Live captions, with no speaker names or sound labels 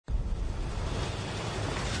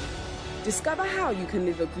Discover how you can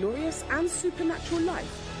live a glorious and supernatural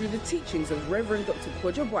life through the teachings of Reverend Dr.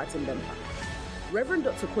 Kojo Boateng Bempah. Reverend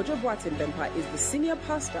Dr. Kojo Boateng Bempah is the senior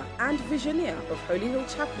pastor and visionary of Holy Hill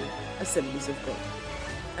Chapel, Assemblies of God.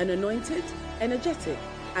 An anointed, energetic,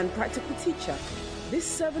 and practical teacher, this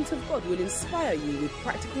servant of God will inspire you with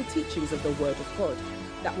practical teachings of the Word of God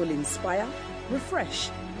that will inspire,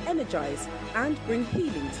 refresh, energize, and bring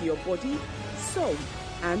healing to your body, soul,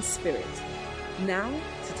 and spirit. Now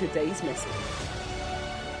to today's message.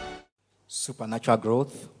 Supernatural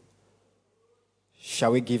growth.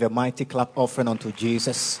 Shall we give a mighty clap offering unto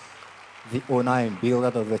Jesus, the owner and builder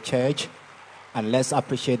of the church? And let's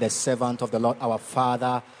appreciate the servant of the Lord, our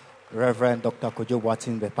Father, Reverend Dr. Kojo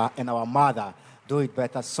Boateng Bempah, and our mother. Do it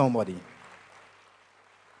better, somebody.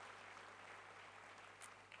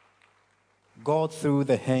 God, through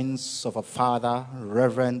the hands of our Father,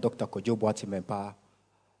 Reverend Dr. Kojo Boateng Bempah,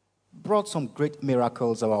 brought some great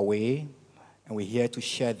miracles our way, and we're here to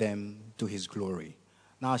share them to his glory.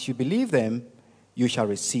 Now, as you believe them, you shall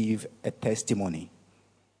receive a testimony.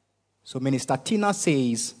 So Minister Tina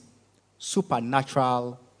says,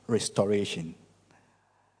 supernatural restoration.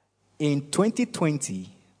 In 2020,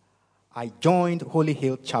 I joined Holy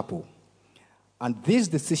Hill Chapel, and this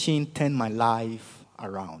decision turned my life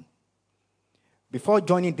around. Before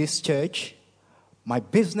joining this church, my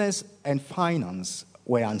business and finance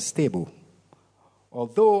were unstable.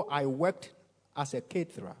 Although I worked as a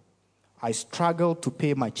caterer, I struggled to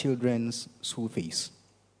pay my children's school fees.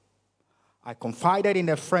 I confided in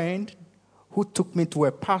a friend who took me to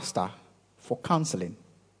a pastor for counseling.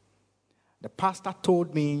 The pastor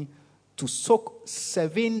told me to soak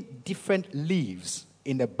 7 different leaves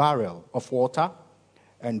in a barrel of water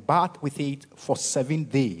and bath with it for 7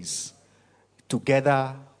 days,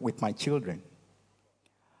 together with my children.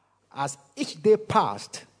 As each day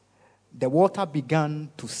passed, the water began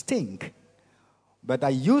to stink, but I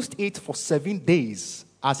used it for 7 days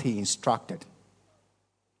as he instructed.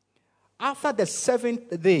 After the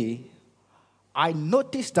 7th day, I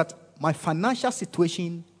noticed that my financial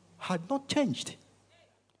situation had not changed.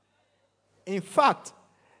 In fact,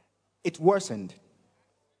 it worsened.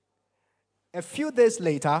 A few days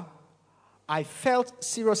later, I felt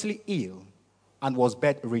seriously ill and was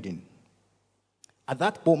bedridden. At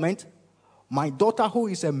that moment, my daughter, who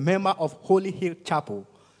is a member of Holy Hill Chapel,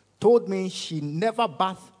 told me she never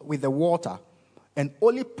bathed with the water and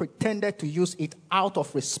only pretended to use it out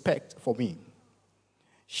of respect for me.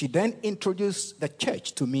 She then introduced the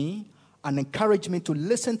church to me and encouraged me to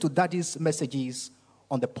listen to Daddy's messages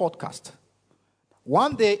on the podcast.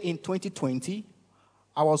 One day in 2020,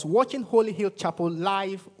 I was watching Holy Hill Chapel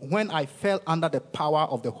live when I fell under the power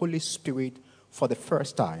of the Holy Spirit for the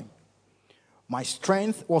first time. My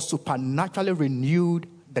strength was supernaturally renewed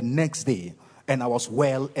the next day, and I was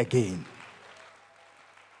well again.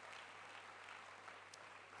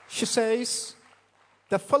 She says,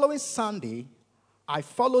 the following Sunday, I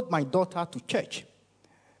followed my daughter to church,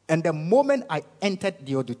 and the moment I entered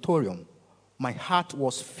the auditorium, my heart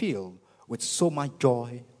was filled with so much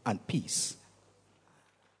joy and peace.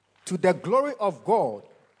 To the glory of God,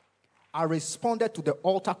 I responded to the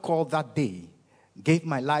altar call that day, gave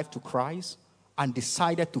my life to Christ, and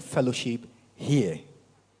decided to fellowship here.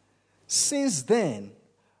 Since then,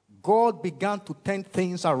 God began to turn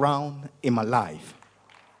things around in my life.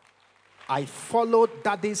 I followed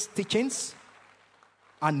Daddy's teachings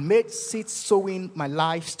and made seed sowing my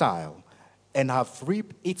lifestyle, and have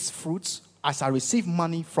reaped its fruits as I receive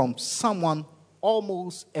money from someone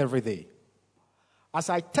almost every day. As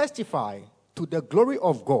I testify to the glory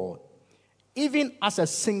of God, even as a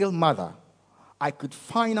single mother, I could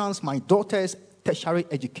finance my daughter's tertiary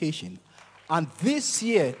education. And this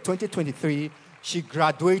year, 2023, she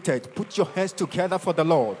graduated. Put your hands together for the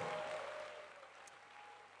Lord.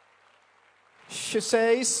 She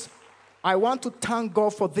says, I want to thank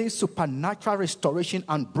God for this supernatural restoration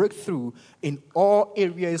and breakthrough in all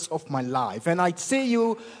areas of my life. And I see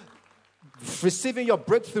you receiving your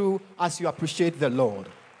breakthrough as you appreciate the Lord.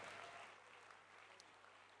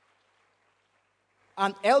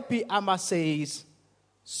 And LP Amma says,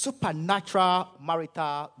 supernatural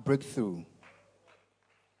marital breakthrough.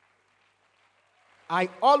 I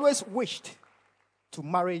always wished to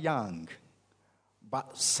marry young,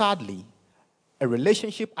 but sadly, a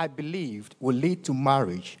relationship I believed would lead to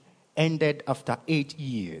marriage ended after 8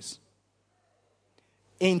 years.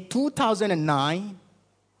 In 2009,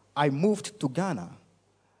 I moved to Ghana,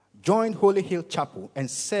 joined Holy Hill Chapel, and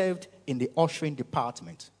served in the ushering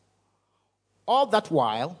department. All that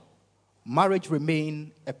while, marriage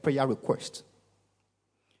remained a prayer request.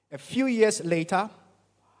 A few years later,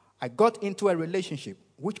 I got into a relationship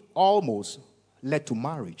which almost led to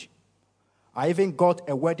marriage. I even got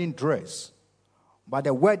a wedding dress, but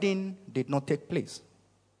the wedding did not take place.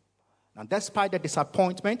 And despite the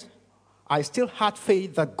disappointment, I still had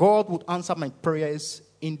faith that God would answer my prayers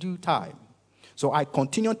in due time. So I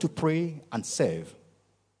continued to pray and serve.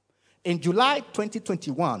 In July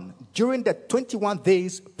 2021, during the 21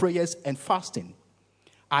 days prayers and fasting,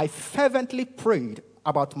 I fervently prayed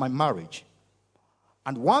about my marriage.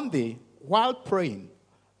 And one day, while praying,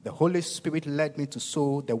 the Holy Spirit led me to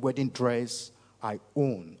sew the wedding dress I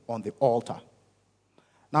own on the altar.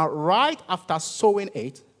 Now, right after sewing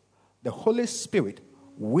it, the Holy Spirit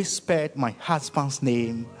whispered my husband's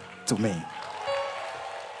name to me.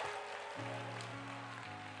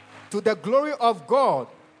 To the glory of God,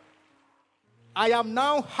 I am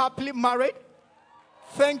now happily married.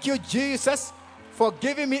 Thank you, Jesus, for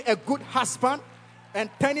giving me a good husband and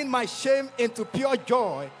turning my shame into pure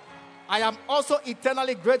joy. I am also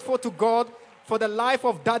eternally grateful to God for the life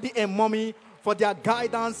of Daddy and Mommy, for their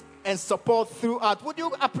guidance and support throughout. Would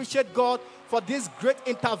you appreciate God for this great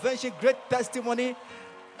intervention, great testimony?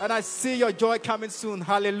 And I see your joy coming soon.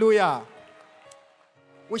 Hallelujah.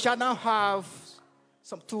 We shall now have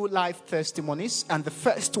some 2 live testimonies. And the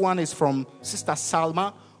first one is from Sister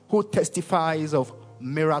Salma, who testifies of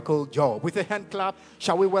miracle job. With a hand clap,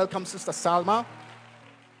 shall we welcome Sister Salma?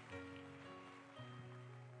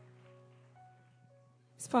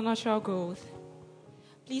 Supernatural growth.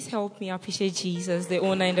 Please help me appreciate Jesus, the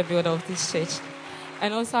owner and the builder of this church.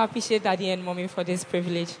 And also appreciate Daddy and Mommy for this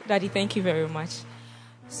privilege. Daddy, thank you very much.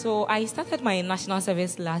 So I started my national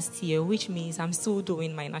service last year, which means I'm still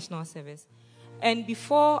doing my national service. And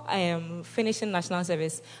before finishing national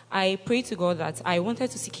service, I prayed to God that I wanted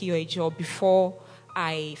to secure a job before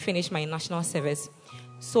I finish my national service.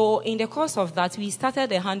 So in the course of that, we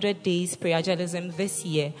started 100 days prayer journalism this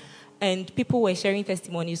year. And people were sharing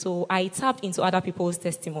testimony, so I tapped into other people's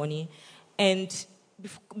testimony. And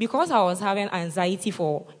because I was having anxiety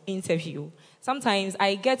for interview, sometimes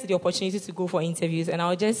I get the opportunity to go for interviews, and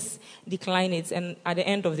I'll just decline it, and at the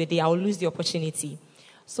end of the day, I'll lose the opportunity.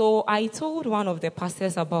 So I told one of the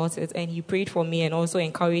pastors about it, and he prayed for me and also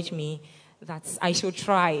encouraged me that I should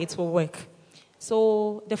try, it will work.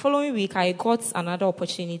 So the following week, I got another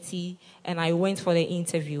opportunity, and I went for the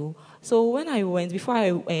interview. So when I went, before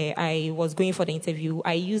I was going for the interview,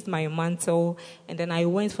 I used my mantle, and then I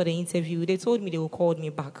went for the interview. They told me they would call me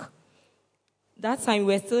back. That time,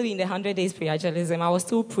 we were still in the 100 days prayer journalism. I was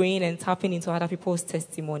still praying and tapping into other people's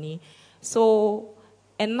testimony. So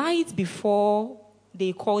a night before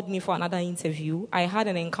they called me for another interview, I had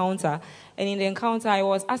an encounter. And in the encounter, I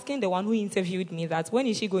was asking the one who interviewed me that, when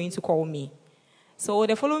is she going to call me? So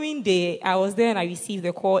the following day, I was there and I received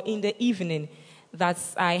the call in the evening that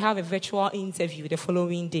I have a virtual interview the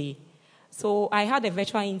following day. So I had a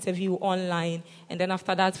virtual interview online, and then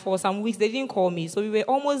after that, for some weeks, they didn't call me. So we were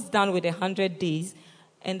almost done with the 100 days.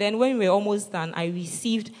 And then when we were almost done, I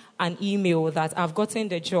received an email that I've gotten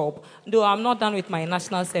the job, though I'm not done with my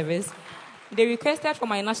national service. They requested for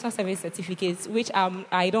my national service certificates, which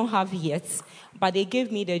I don't have yet, but they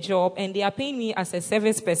gave me the job, and they are paying me as a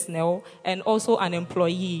service personnel and also an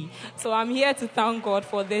employee. So I'm here to thank God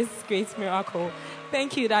for this great miracle.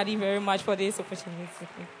 Thank you, Daddy, very much for this opportunity.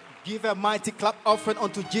 Give a mighty clap offering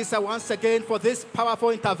unto Jesus once again for this powerful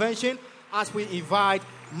intervention as we invite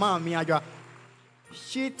Mami Adwa.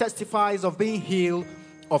 She testifies of being healed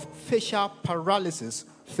of facial paralysis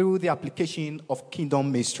through the application of kingdom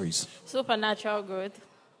mysteries. Supernatural growth.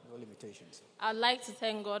 No limitations. I'd like to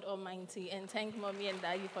thank God Almighty and thank Mommy and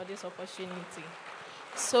Daddy for this opportunity.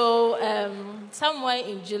 So, somewhere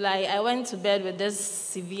in July, I went to bed with this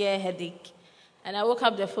severe headache. And I woke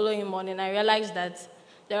up the following morning, I realized that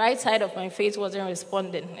the right side of my face wasn't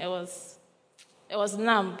responding. It was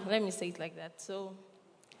numb, let me say it like that. So,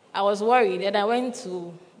 I was worried, and I went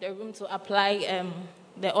to the room to apply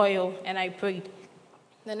the oil, and I prayed.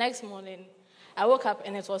 The next morning, I woke up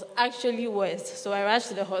and it was actually worse. So I rushed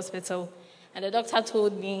to the hospital, and the doctor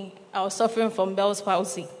told me I was suffering from Bell's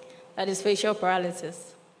palsy, that is facial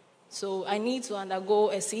paralysis. So I need to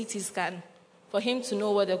undergo a CT scan for him to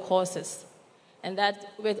know what the cause is. And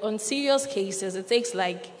that on serious cases, it takes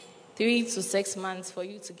like 3 to 6 months for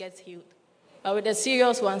you to get healed. But with the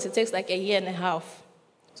serious ones, it takes like 1.5 years.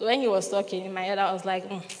 So when he was talking in my head, I was like,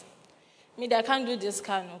 I can't do this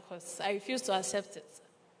scan because I refuse to accept it.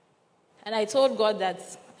 And I told God that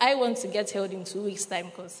I want to get healed in 2 weeks' time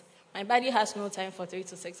because my body has no time for 3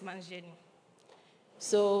 to 6 months journey.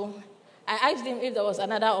 So I asked him if there was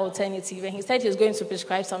another alternative, and he said he was going to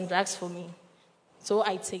prescribe some drugs for me. So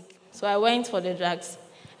I went for the drugs,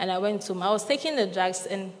 and I was taking the drugs,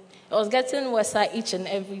 and It was getting worse each and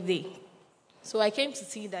every day. So I came to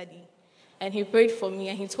see Daddy, and he prayed for me,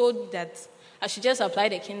 and he told me that I should just apply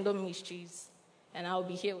the kingdom mysteries, and I'll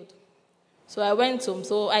be healed. So I went home.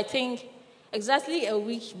 So I think exactly a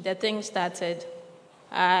week the thing started.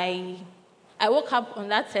 I woke up on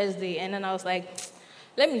that Thursday, and then I was like,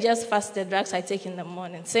 let me just fast the drugs I take in the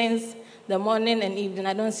morning. Since the morning and evening,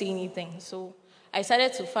 I don't see anything. So I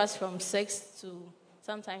started to fast from 6 to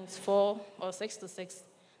sometimes 4 or 6 to 6.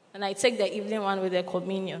 And I take the evening one with the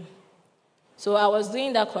communion. So I was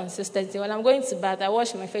doing that consistently. When I'm going to bath, I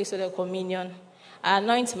wash my face with the communion. I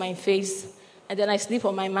anoint my face, and then I sleep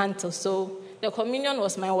on my mantle. So the communion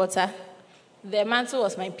was my water, the mantle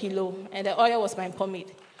was my pillow, and the oil was my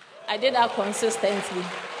pomade. I did that consistently.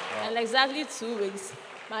 And exactly 2 weeks,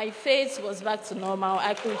 my face was back to normal.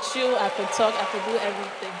 I could chew, I could talk, I could do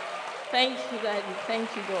everything. Thank you, Daddy.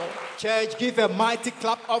 Thank you, God. Church, give a mighty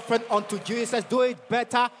clap offering unto Jesus. Do it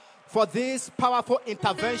better for these powerful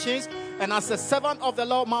interventions. And as a servant of the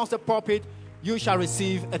Lord mounts the pulpit, you shall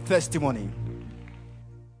receive a testimony.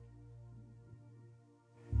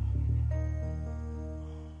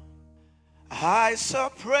 I shall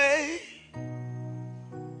pray.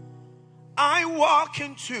 I walk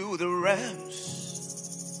into the realms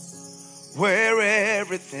where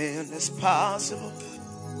everything is possible.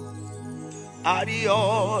 At the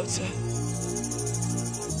altar,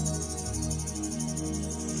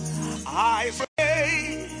 I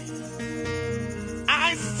pray.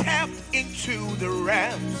 I stepped into the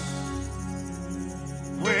realms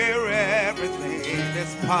where everything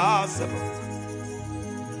is possible.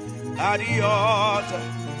 At the altar,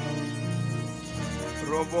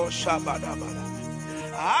 Robo Shabadabada.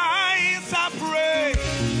 I pray.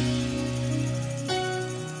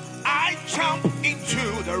 I jump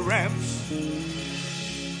into the realms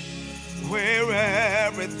where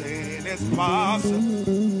everything is possible.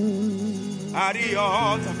 At the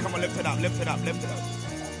altar, come on, lift it up, lift it up, lift it up.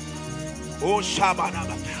 Oh,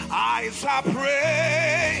 Shabadaba. I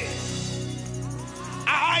pray.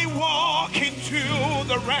 I walk into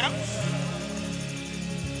the realms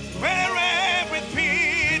where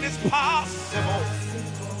everything is possible.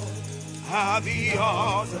 At the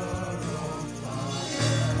altar.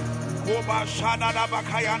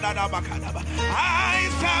 I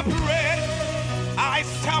separate. I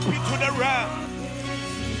step into the realm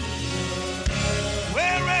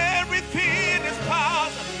where everything is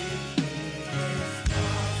possible.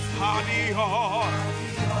 Honey,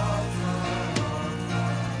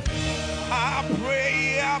 I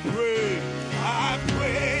pray, I pray, I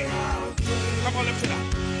pray. Come on, lift it up.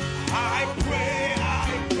 I pray, I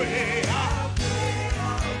pray, I pray.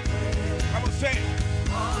 Come on, say it.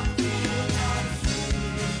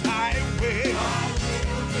 I will.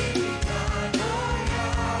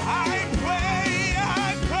 I pray,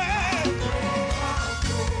 I pray.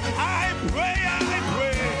 I pray, I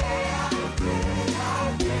pray.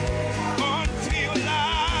 Until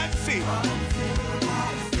I see.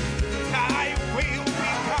 I will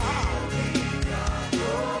become.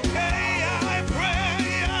 Hey, I pray,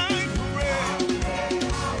 I pray.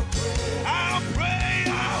 I pray,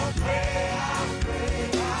 I pray.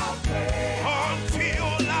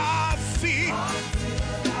 Until I see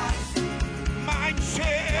my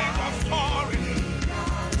change of story.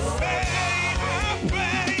 Say, I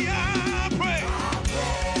pray, I pray.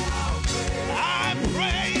 I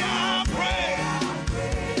pray, I pray.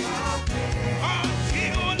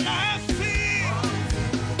 Until I see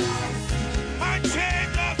my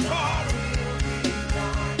change of story.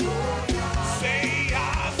 Say,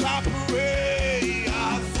 as I pray,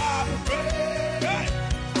 as I pray.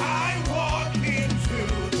 I walk into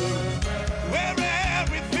where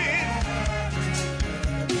everything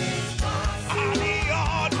at the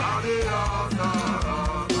altar.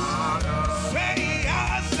 Say,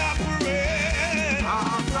 as I pray.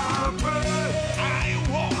 I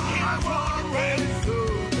walk into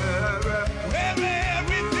the realms where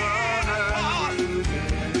everything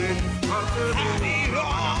is possible.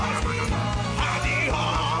 At the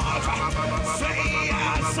altar. Say,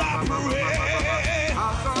 as I pray.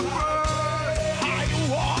 I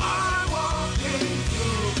walk into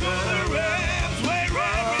the realms where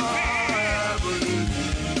everything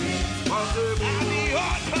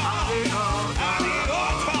at the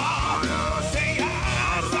altar, say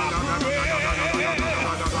as I pray.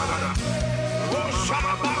 Oh,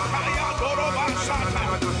 Shabakaya Doroba Shata,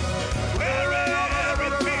 where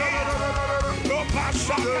everything, no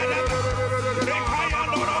Pashaka, Rekaya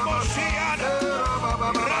Dorobo Shiana,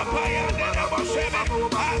 Rapaya Dorobo Shebe,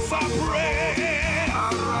 as I pray.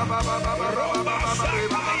 Roba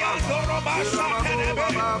Shakaya Doroba Shata,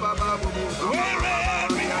 where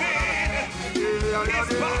everything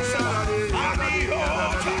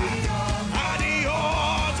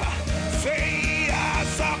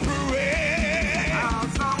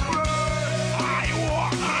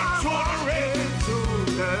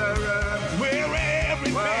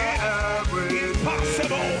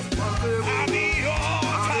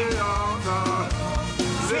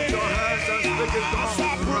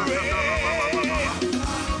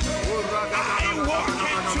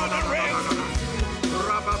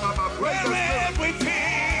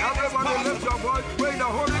voice, pray the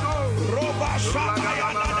Holy Ghost. Roba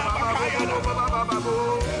Shakaya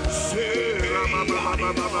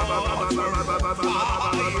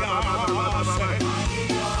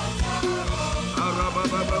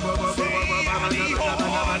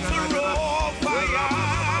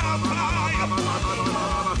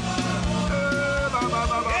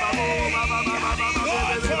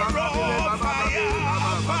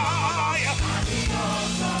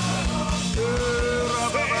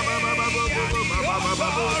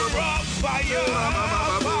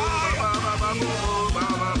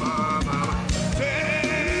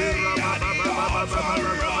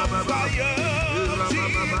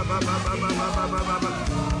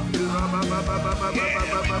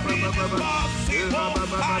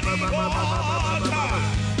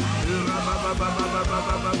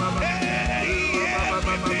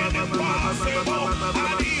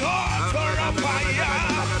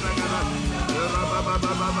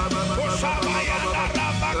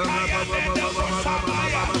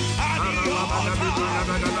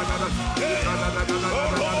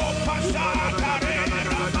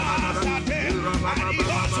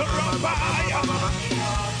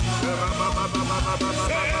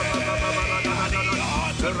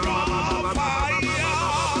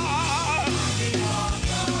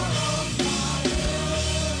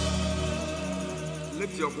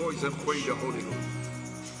Lift your voice and pray the Holy Ghost.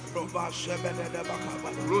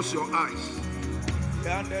 Close your eyes.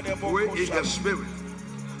 Where is the Spirit?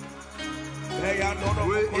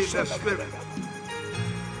 Where is the Spirit?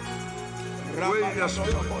 Where is the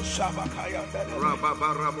Spirit?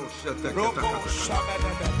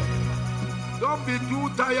 Don't be too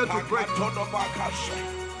tired to pray.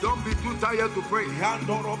 Don't be too tired to pray.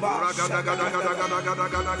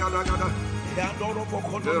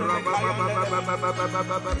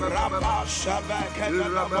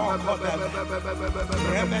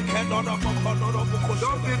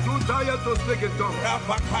 Don't be too tired to speak in tongues.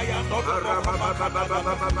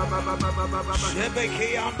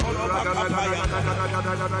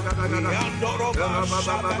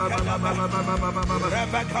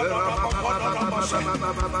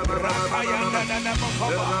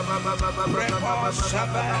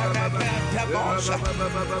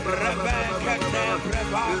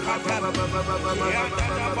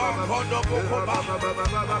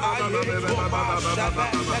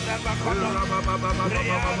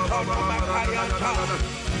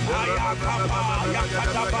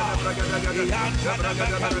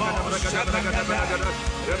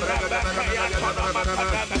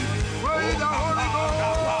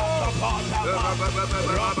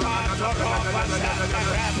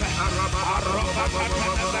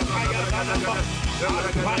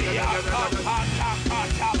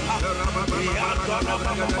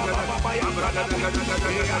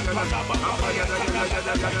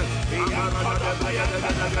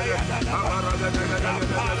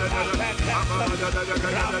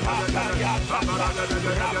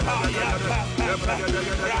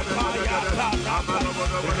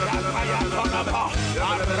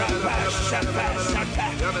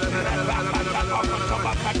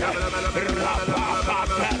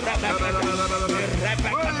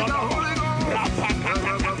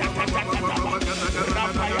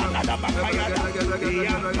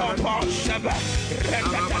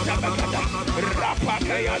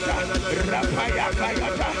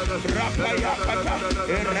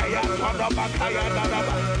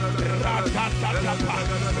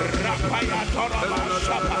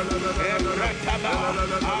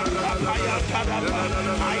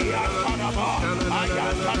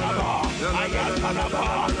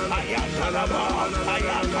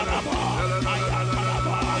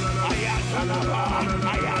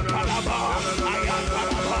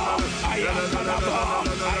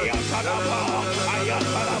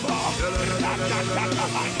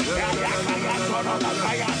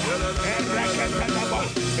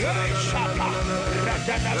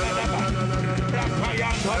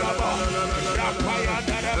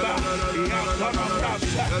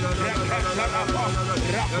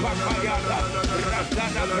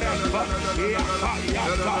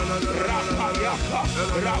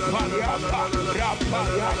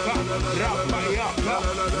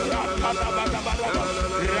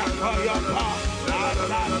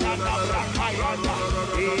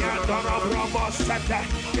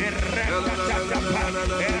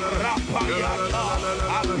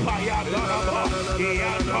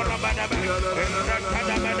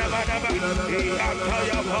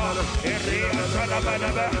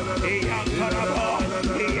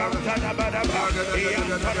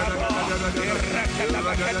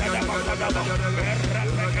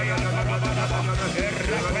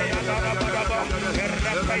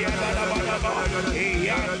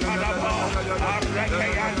 Iyantanabo,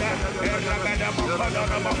 Arrekayanda,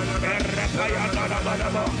 Erabadabo, Errapayanda,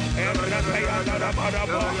 Errapayanda,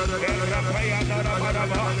 Errapayanda,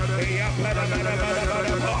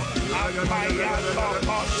 Yapadamadabo, Apayato,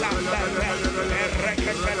 Sandaba,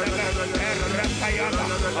 Errekayanda,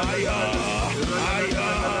 Errapayanda,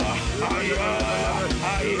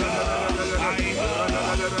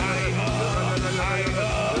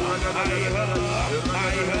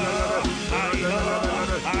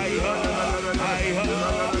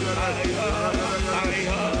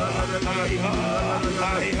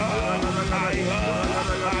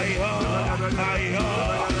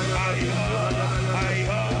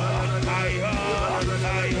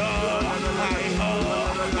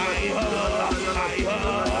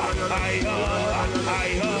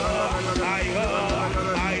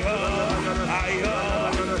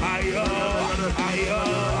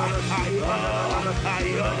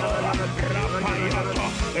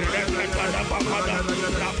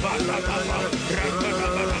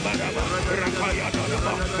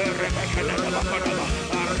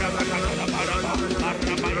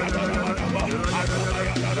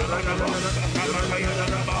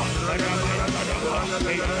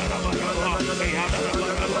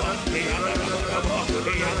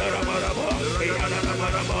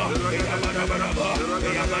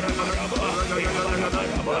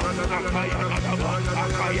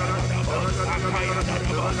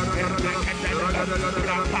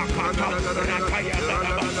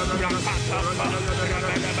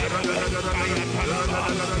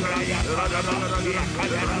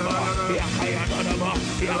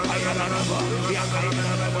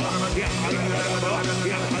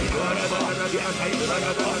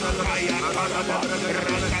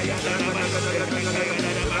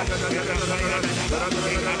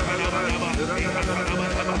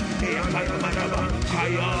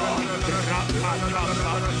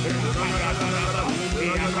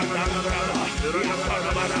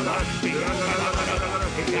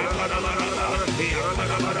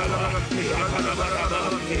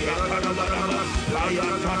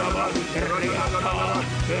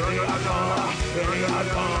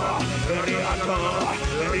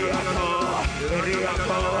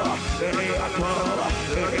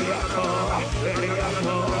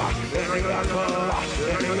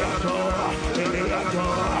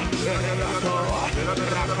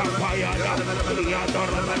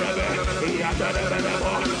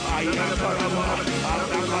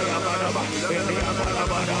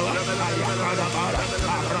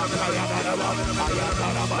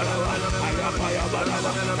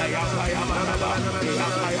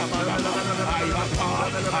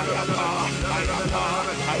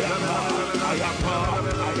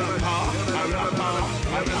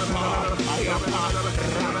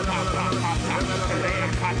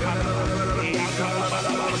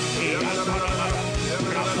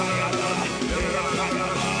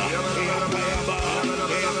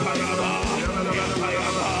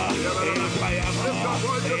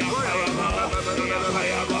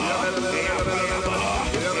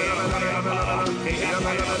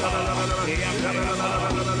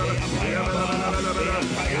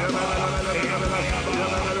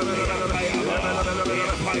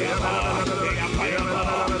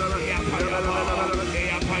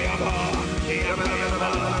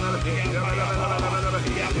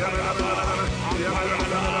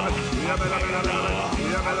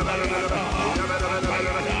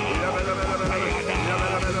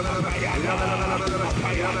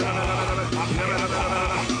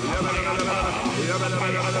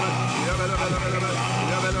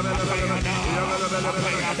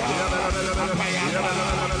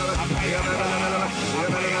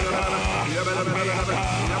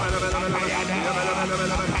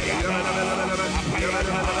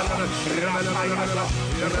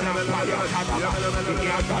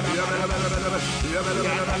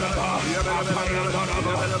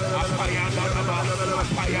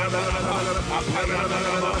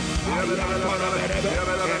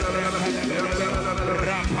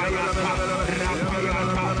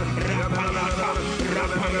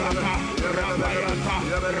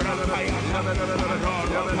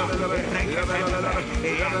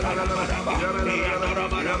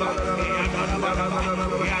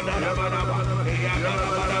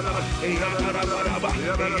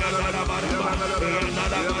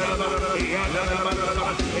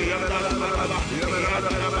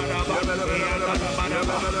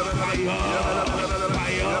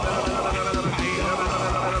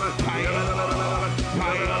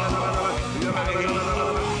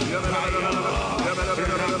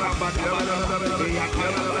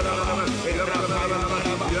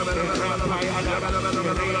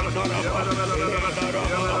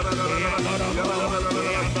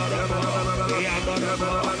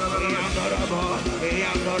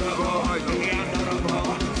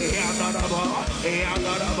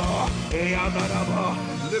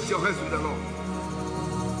 Lift your hands to the Lord.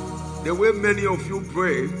 The way many of you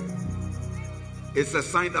pray, it's a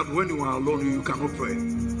sign that when you are alone, you cannot pray.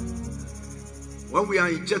 When we are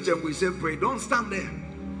in church and we say pray, don't stand there.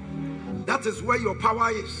 That is where your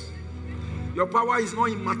power is. Your power is not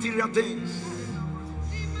in material things.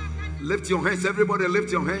 Lift your hands, everybody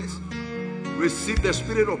lift your hands. Receive the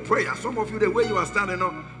spirit of prayer. Some of you, the way you are standing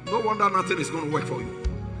up, no wonder nothing is going to work for you.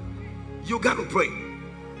 You got to pray.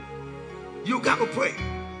 You got to pray.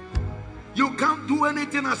 You can't do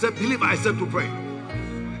anything as a believer except to pray.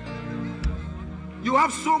 You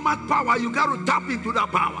have so much power, you got to tap into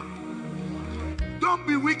that power. Don't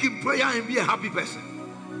be weak in prayer and be a happy person.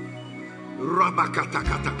 You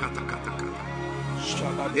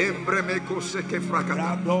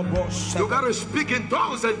got to speak in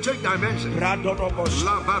tongues and change dimensions.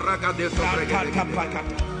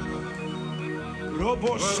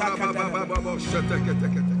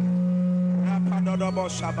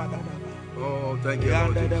 Oh, thank you,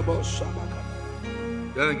 Lord.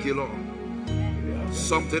 Thank you, Lord.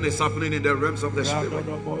 Something is happening in the realms of the Spirit.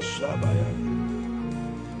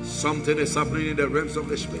 Something is happening in the realms of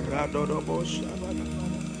the Spirit.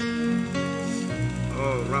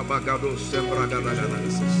 Oh, Rabagado Sembragadagada.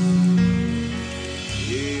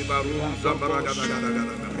 Ibaru Zambragadagada.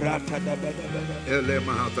 Ele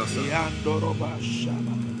Mahatasa.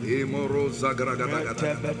 Imoro Zagragadagada.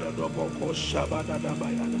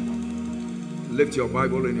 Lift your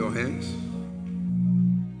Bible in your hands.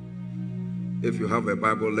 If you have a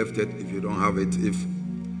Bible, lift it. If you don't have it, if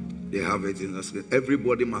they have it in the screen.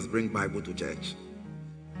 Everybody must bring Bible to church.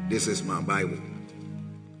 This is my Bible.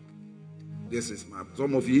 This is my.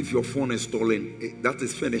 Some of you, if your phone is stolen, that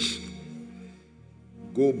is finished.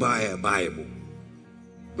 Go buy a Bible.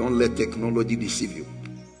 Don't let technology deceive you.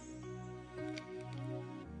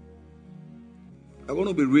 I'm going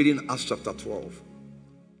to be reading Acts chapter 12.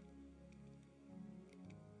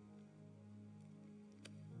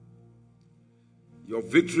 Your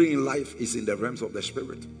victory in life is in the realms of the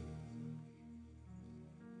Spirit.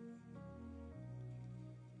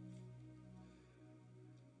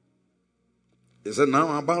 He said,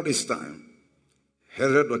 now about this time,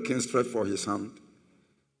 Herod the king stretched forth his hand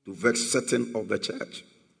to vex certain of the church.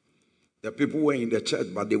 The people were in the church,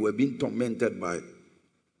 but they were being tormented by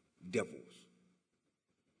devils.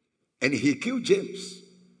 And he killed James,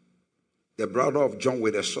 the brother of John,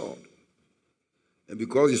 with a sword. And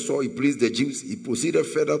because he saw he pleased the Jews, he proceeded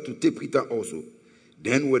further to take Peter also.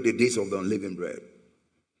 Then were the days of the unleavened bread.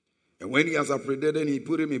 And when he has apprehended, he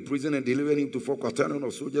put him in prison and delivered him to 4 quaternions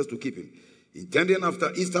of soldiers to keep him, intending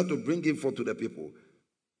after Easter to bring him forth to the people.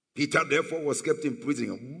 Peter therefore was kept in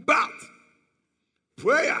prison. But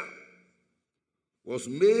prayer was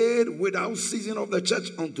made without ceasing of the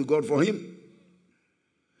church unto God for him.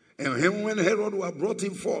 And when Herod had brought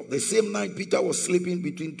him forth, the same night Peter was sleeping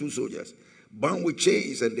between 2 soldiers, bound with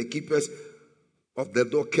chains, and the keepers of the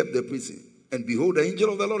door kept the prison. And behold, the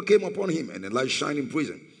angel of the Lord came upon him, and a light shined in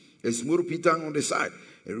prison, and smote Peter on the side,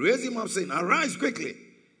 and raised him up, saying, arise quickly.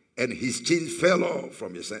 And his chains fell off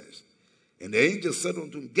from his hands. And the angel said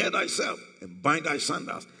unto him, get thyself, and bind thy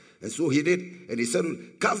sandals. And so he did. And he said,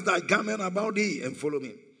 cast thy garment about thee, and follow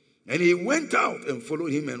me. And he went out and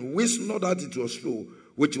followed him, and wist not that it was so,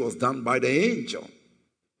 which was done by the angel.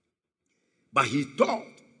 But he thought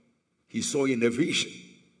he saw in a vision.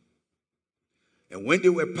 And when they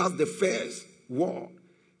were past the first wall,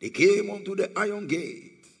 they came unto the iron gate,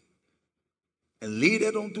 and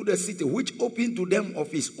leaded unto the city, which opened to them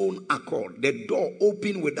of his own accord. The door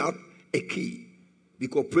opened without a key,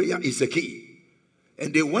 because prayer is a key.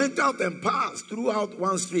 And they went out and passed throughout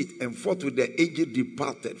one street, and forthwith the angel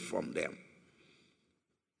departed from them.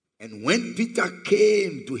 And when Peter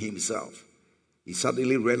came to himself, he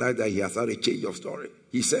suddenly realized that he has had a change of story.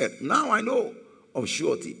 He said, now I know of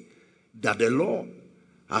surety that the Lord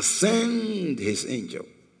has sent his angel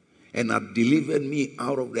and had delivered me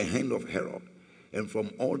out of the hand of Herod and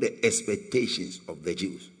from all the expectations of the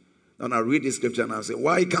Jews. Now I read this scripture and I say,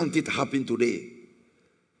 why can't it happen today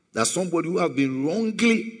that somebody who has been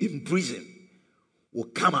wrongly imprisoned will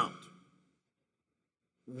come out?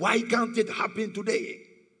 Why can't it happen today?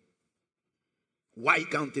 Why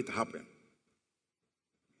can't it happen?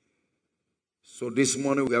 So this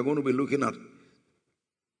morning we are going to be looking at,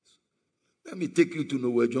 let me take you to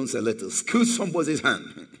Noel Jones a little. Squeeze somebody's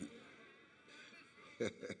hand.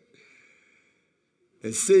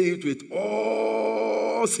 And say it with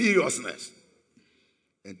all all seriousness,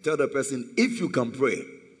 and tell the person, if you can pray,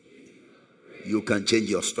 you can change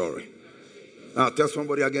your story. Now tell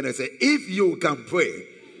somebody again and say, if you can pray,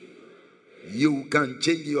 you can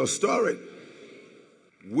change your story.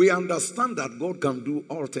 We understand that God can do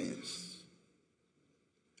all things.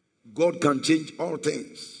 God can change all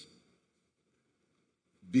things.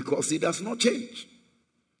 Because he does not change.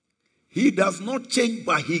 He does not change,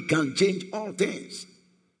 but he can change all things.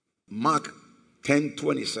 Mark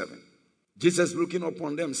 10:27. Jesus looking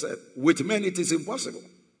upon them said, with men it is impossible,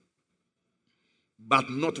 but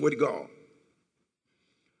not with God.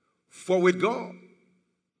 For with God,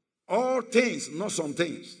 all things, not some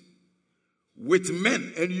things. With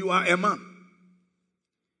men, and you are a man,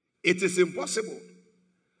 it is impossible.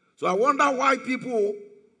 So I wonder why people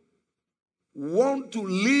want to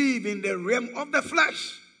live in the realm of the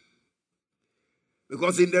flesh.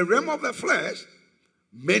 Because in the realm of the flesh,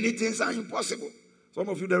 many things are impossible. Some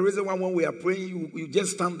of you, the reason why when we are praying, you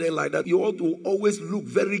just stand there like that. You ought to always look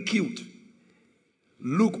very cute.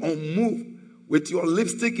 Look on move with your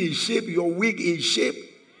lipstick in shape, your wig in shape.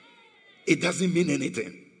 It doesn't mean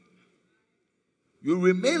anything. You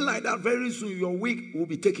remain like that, very soon your wig will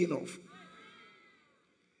be taken off.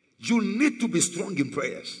 You need to be strong in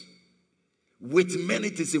prayers. With men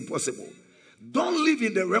it is impossible. Don't live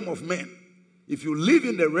in the realm of men. If you live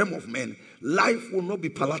in the realm of men, life will not be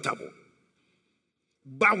palatable.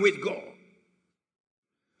 But with God.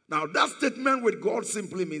 Now that statement with God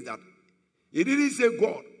simply means that it didn't say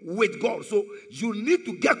God, with God. So you need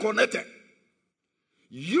to get connected.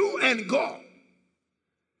 You and God.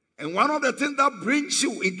 And one of the things that brings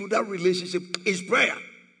you into that relationship is prayer.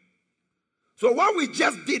 So what we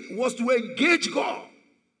just did was to engage God.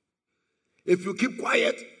 If you keep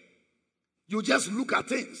quiet, you just look at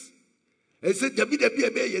things and say,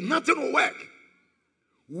 nothing will work.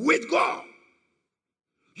 With God,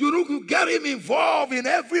 you need to get him involved in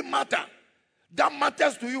every matter that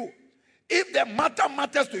matters to you. If the matter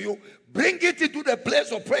matters to you, bring it into the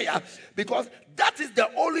place of prayer, because that is the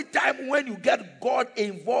only time when you get God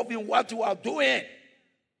involved in what you are doing.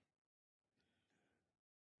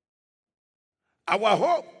 Our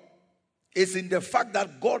hope is in the fact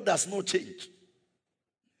that God does not change.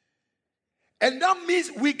 And that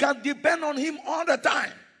means we can depend on him all the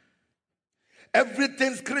time.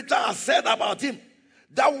 Everything scripture has said about him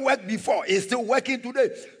that worked before is still working today.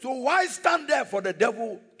 So why stand there for the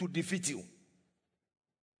devil to defeat you?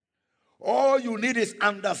 All you need is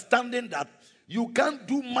understanding that you can't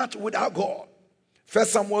do much without God. 1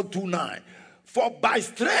 Samuel 2:9. For by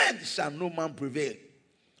strength shall no man prevail.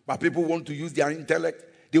 But people want to use their intellect.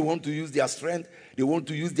 They want to use their strength. They want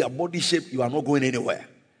to use their body shape. You are not going anywhere.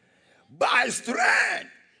 By strength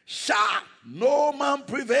shall no man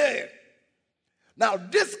prevail. Now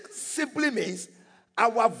this simply means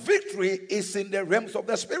our victory is in the realms of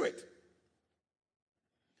the spirit.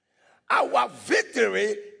 Our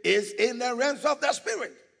victory is in the realms of the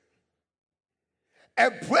spirit.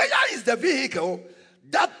 And prayer is the vehicle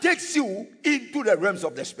that takes you into the realms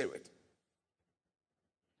of the spirit.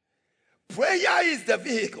 Prayer is the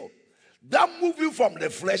vehicle that moves you from the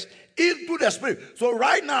flesh into the spirit. So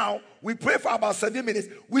right now, we pray for about 7 minutes.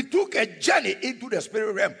 We took a journey into the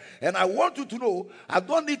spirit realm. And I want you to know, I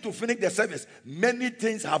don't need to finish the service. Many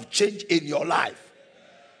things have changed in your life.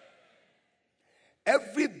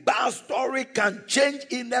 Every bad story can change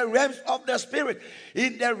in the realms of the spirit.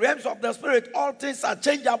 In the realms of the spirit, all things are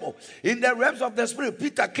changeable. In the realms of the spirit,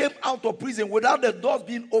 Peter came out of prison without the doors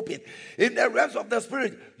being opened. In the realms of the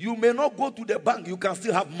spirit, you may not go to the bank, you can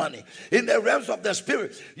still have money. In the realms of the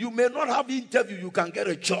spirit, you may not have interview, you can get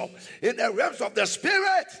a job. In the realms of the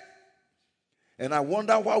spirit. And I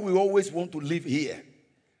wonder why we always want to live here.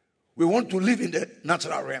 We want to live in the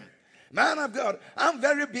natural realm. Man of God, I'm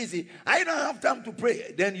very busy. I don't have time to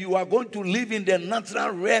pray. Then you are going to live in the natural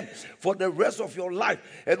realm for the rest of your life.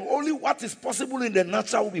 And only what is possible in the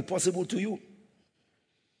natural will be possible to you.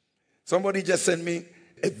 Somebody just sent me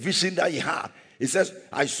a vision that he had. He says,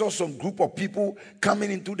 I saw some group of people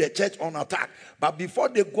coming into the church on attack. But before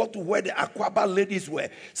they got to where the Aquaba ladies were,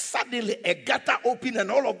 suddenly a gutter opened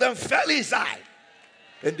and all of them fell inside.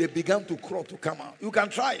 And they began to crawl to come out. You can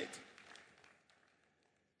try it.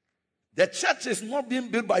 The church is not being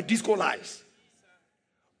built by disco lights.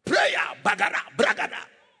 Prayer, bagada, bragada.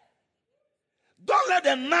 Don't let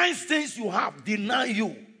the nice things you have deny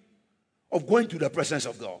you of going to the presence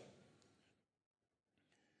of God.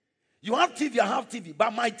 You have TV, I have TV,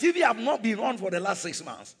 but my TV have not been on for the last 6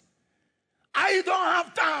 months. I don't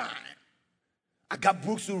have time. I got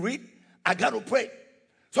books to read. I got to pray.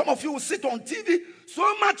 Some of you will sit on TV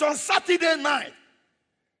so much on Saturday night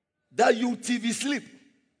that you TV sleep.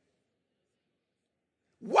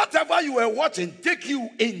 whatever you were watching take you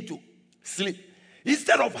into sleep.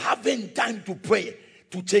 Instead of having time to pray,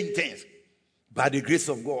 to change things. By the grace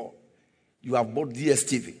of God, you have bought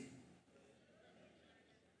DSTV.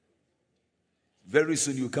 Very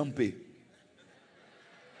soon you can't pay.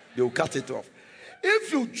 They will cut it off.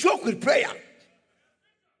 If you joke with prayer,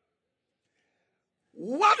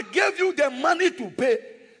 what gave you the money to pay?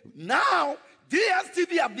 Now,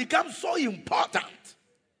 DSTV have become so important.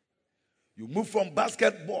 You move from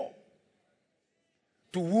basketball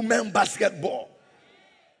to women basketball.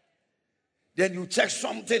 Then you check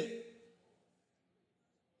something.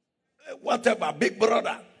 Whatever, Big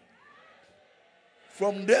Brother.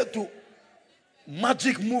 From there to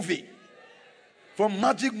magic movie. From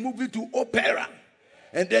magic movie to opera.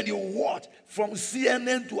 And then you watch from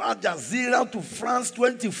CNN to Al Jazeera to France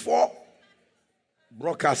 24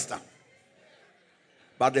 broadcaster.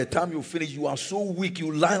 By the time you finish, you are so weak,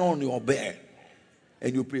 you lie on your bed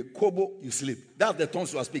and you pray, Kobo, you sleep. That's the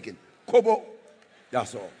tongues you are speaking. Kobo,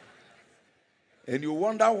 that's all. And you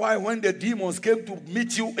wonder why when the demons came to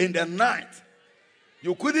meet you in the night,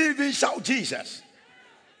 you couldn't even shout Jesus.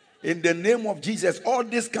 In the name of Jesus, all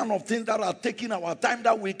these kind of things that are taking our time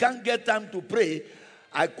that we can't get time to pray,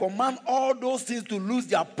 I command all those things to lose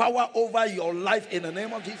their power over your life in the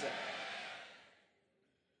name of Jesus.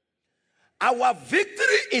 Our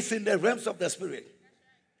victory is in the realms of the spirit.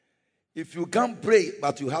 If you can't pray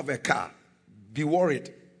but you have a car, be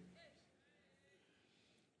worried.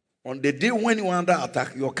 On the day when you are under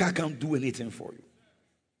attack, your car can't do anything for you.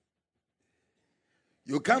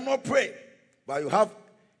 You cannot pray, but you have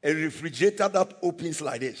a refrigerator that opens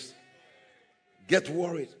like this. Get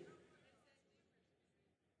worried.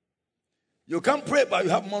 You can't pray, but you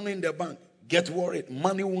have money in the bank. Get worried.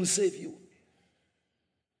 Money won't save you.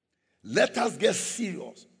 Let us get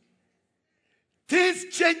serious. Things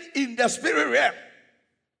change in the spirit realm.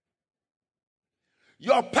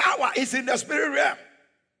 Your power is in the spirit realm.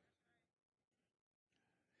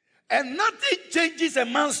 And nothing changes a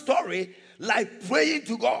man's story like praying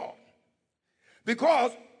to God.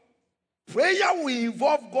 Because prayer will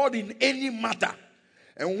involve God in any matter.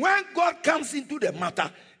 And when God comes into the matter,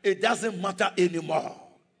 it doesn't matter anymore.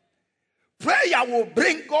 Prayer will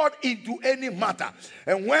bring God into any matter.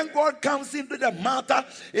 And when God comes into the matter,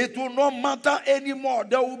 it will not matter anymore.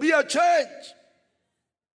 There will be a change.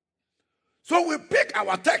 So we pick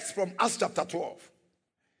our text from Acts chapter 12.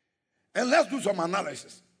 And let's do some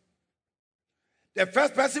analysis. The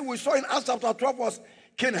first person we saw in Acts chapter 12 was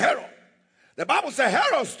King Herod. The Bible says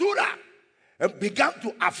Herod stood up and began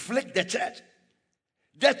to afflict the church.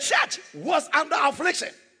 The church was under affliction.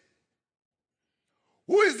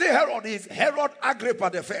 Who is the Herod? Is Herod Agrippa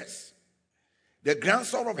the first, the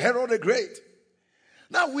grandson of Herod the Great.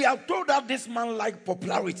 Now we are told that this man liked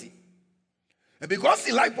popularity. And because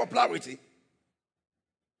he liked popularity,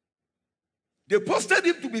 they posted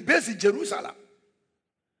him to be based in Jerusalem.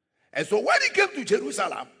 And so when he came to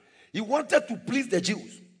Jerusalem, he wanted to please the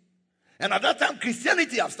Jews. And at that time,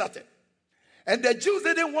 Christianity had started. And the Jews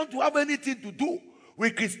didn't want to have anything to do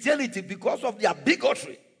with Christianity because of their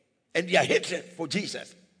bigotry and their hatred for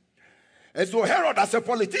Jesus. And so Herod, as a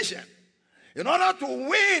politician, in order to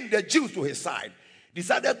win the Jews to his side,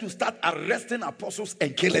 decided to start arresting apostles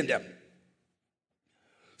and killing them.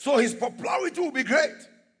 So his popularity will be great.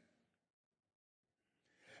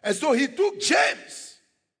 And so he took James,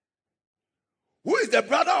 who is the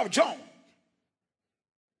brother of John.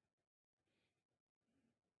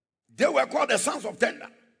 They were called the sons of thunder,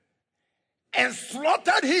 and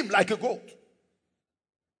slaughtered him like a goat.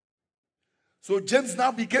 So James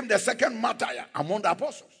now became the second martyr among the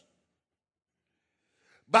apostles.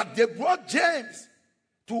 But they brought James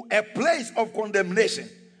to a place of condemnation.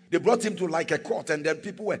 They brought him to like a court, and then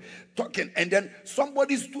people were talking, and then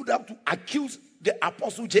somebody stood up to accuse the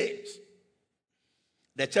apostle James.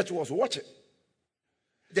 The church was watching.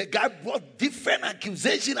 The guy brought different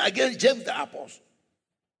accusations against James the apostle.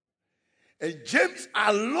 And James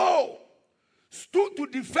alone stood to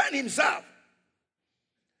defend himself.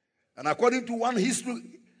 And according to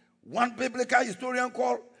one biblical historian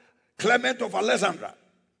called Clement of Alexandria,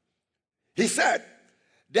 he said,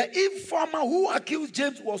 the informer who accused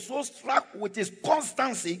James was so struck with his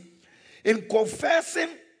constancy in confessing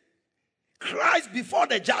Christ before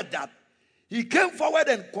the judge that he came forward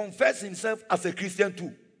and confessed himself as a Christian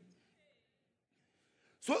too.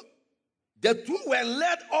 So the two were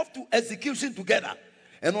led off to execution together.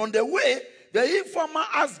 And on the way, the informer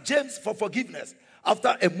asked James for forgiveness.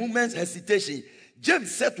 After a moment's hesitation,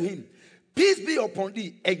 James said to him, peace be upon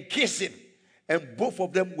thee, and kissed him. And both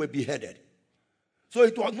of them were beheaded. So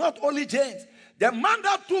it was not only James. The man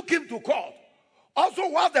that took him to court Also,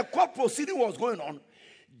 while the court proceeding was going on,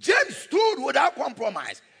 James stood without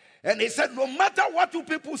compromise. And he said, no matter what you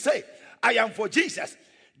people say, I am for Jesus.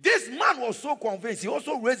 This man was so convinced. He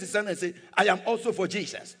also raised his hand and said, I am also for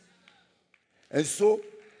Jesus. And so,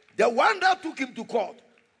 the one that took him to court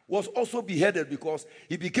was also beheaded because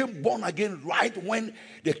he became born again right when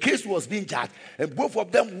the case was being judged. And both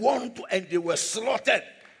of them won and they were slaughtered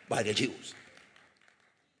by the Jews.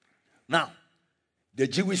 Now, the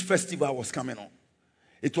Jewish festival was coming on.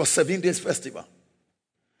 It was 7 days festival.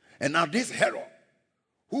 And now this Herod,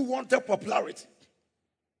 who wanted popularity.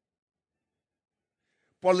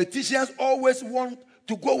 Politicians always want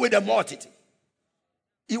to go with the multitude.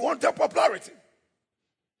 He wanted popularity.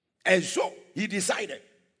 And so he decided.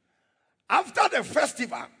 After the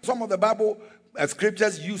festival, some of the Bible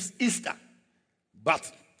scriptures use Easter. But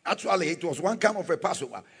actually it was one kind of a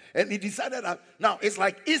Passover. And he decided that now it's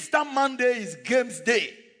like Easter Monday is Games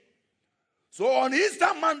Day. So on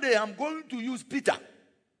Easter Monday, I'm going to use Peter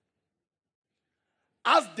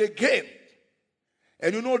as the game.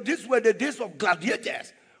 And you know, these were the days of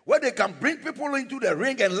gladiators, where they can bring people into the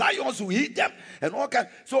ring and lions will eat them and all kinds.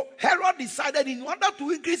 So Herod decided in order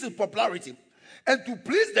to increase his popularity and to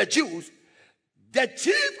please the Jews, the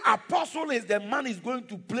chief apostle is the man who's going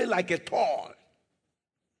to play like a toy.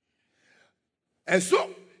 And so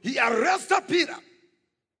he arrested Peter.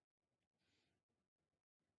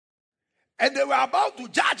 And they were about to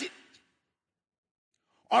judge it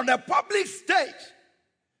on a public stage.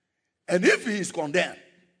 And if he is condemned,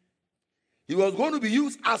 he was going to be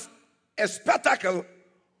used as a spectacle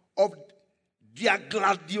of their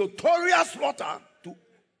gladiatorial slaughter to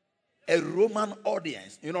a Roman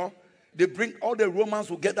audience. You know, they bring all the Romans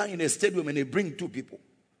together in a stadium and they bring 2 people.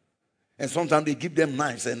 And sometimes they give them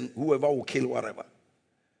knives and whoever will kill whatever.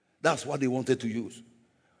 That's what they wanted to use.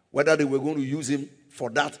 Whether they were going to use him for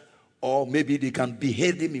that, or maybe they can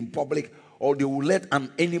behead him in public, or they will let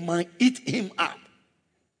an animal eat him up.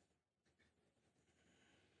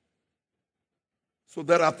 So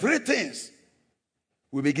there are 3 things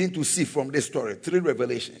we begin to see from this story, 3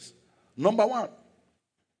 revelations. Number 1,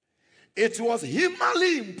 it was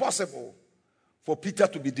humanly impossible for Peter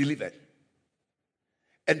to be delivered.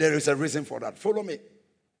 And there is a reason for that. Follow me.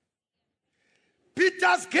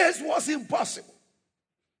 Peter's case was impossible.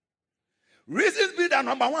 Reasons being that,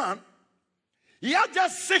 number 1, he had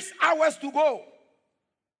just 6 hours to go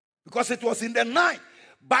because it was in the night.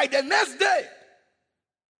 By the next day,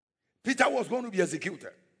 Peter was going to be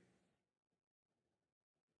executed.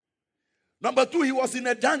 Number 2, he was in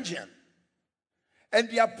a dungeon. And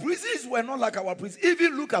their prisons were not like our prisons.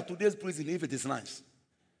 Even look at today's prison if it is nice.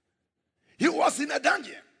 He was in a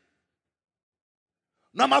dungeon.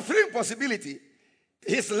 Number 3 impossibility,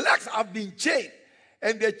 his legs have been chained.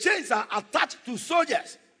 And the chains are attached to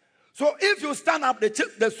soldiers. So if you stand up,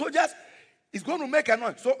 the soldiers is going to make a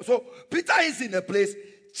noise. So Peter is in a place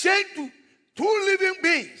chained to 2 living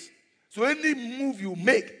beings. So any move you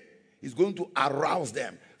make is going to arouse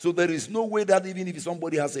them. So there is no way that even if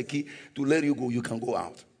somebody has a key to let you go, you can go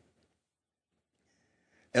out.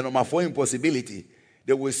 And number 4 impossibility,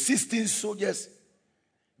 there were 16 soldiers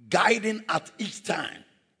guiding at each time.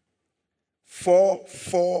 4,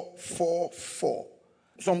 4, 4, 4.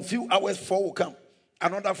 Some few hours 4 will come.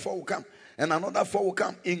 Another 4 will come. And another 4 will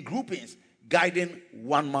come in groupings, guiding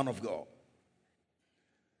one man of God.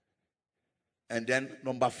 And then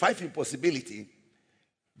number 5 impossibility,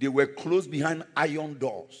 they were closed behind iron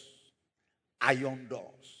doors. Iron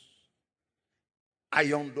doors.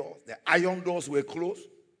 Iron doors. The iron doors were closed.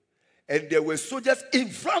 And there were soldiers in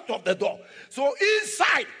front of the door. So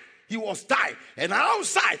inside, he was tied. And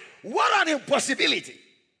outside, what an impossibility.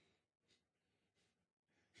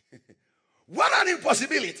 What an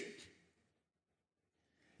impossibility.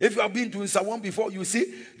 If you have been to Nsawam before, you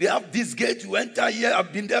see, they have this gate, you enter here,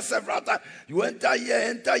 I've been there several times, you enter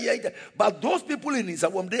here. But those people in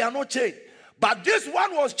Nsawam, they are not chained. But this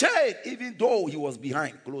one was chained, even though he was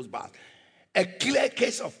behind closed bars. A clear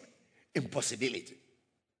case of impossibility.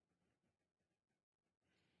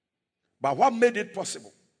 But what made it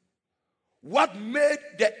possible? What made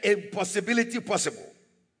the impossibility possible?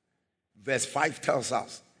 Verse 5 tells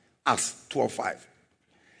us, Acts 12:5.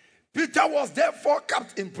 Peter was therefore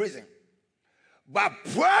kept in prison, but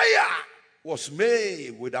prayer was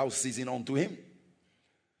made without ceasing unto him.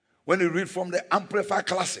 When you read from the Amplified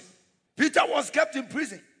Classic, Peter was kept in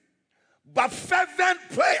prison, but fervent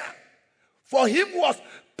prayer for him was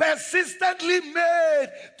persistently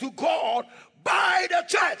made to God by the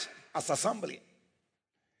church as assembly.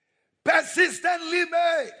 Persistently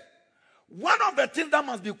made. One of the things that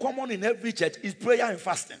must be common in every church is prayer and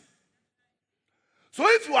fasting. So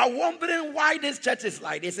if you are wondering why this church is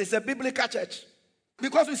like this, it's a biblical church.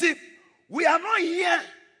 Because you see, we are not here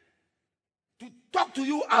to talk to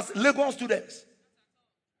you as Legon students.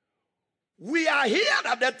 We are here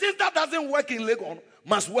that the things that doesn't work in Legon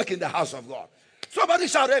must work in the house of God. Somebody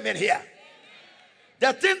shout amen here.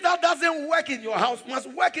 The thing that doesn't work in your house must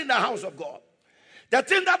work in the house of God. The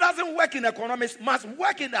thing that doesn't work in economics must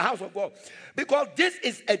work in the house of God. Because this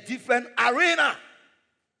is a different arena.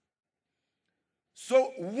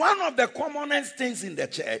 So one of the commonest things in the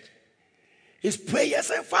church is prayers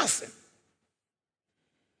and fasting.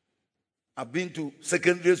 I've been to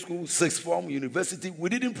secondary school, sixth form, university. We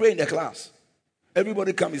didn't pray in the class.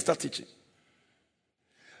 Everybody come and start teaching.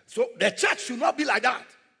 So the church should not be like that.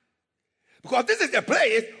 Because this is the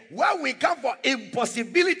place where we come for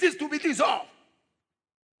impossibilities to be dissolved.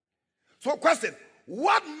 So question,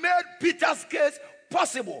 what made Peter's case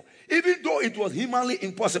possible, even though it was humanly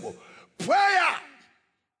impossible? Prayer.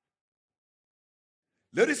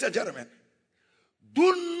 Ladies and gentlemen,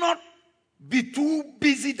 do not be too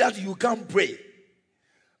busy that you can't pray,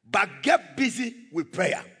 but get busy with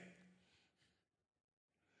prayer.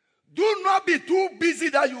 Do not be too busy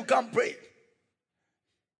that you can't pray.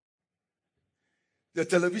 The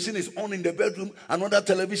television is on in the bedroom, another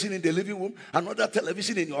television in the living room, another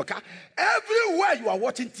television in your car. Everywhere you are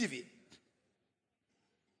watching TV.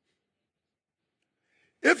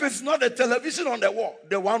 If it's not the television on the wall,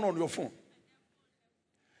 the one on your phone.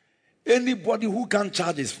 Anybody who can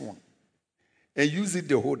charge his phone and use it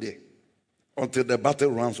the whole day until the battery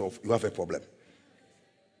runs off, you have a problem.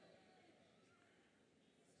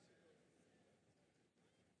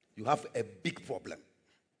 You have a big problem.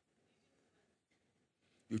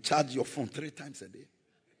 You charge your phone 3 times a day.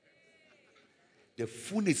 The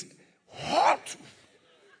phone is hot.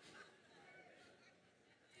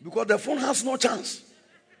 Because the phone has no chance.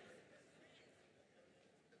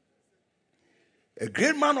 A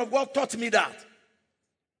great man of God taught me that.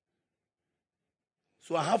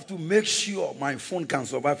 So I have to make sure my phone can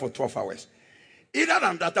survive for 12 hours. Either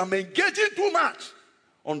than that, I'm engaging too much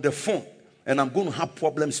on the phone and I'm going to have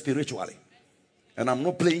problems spiritually. And I'm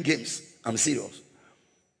not playing games. I'm serious.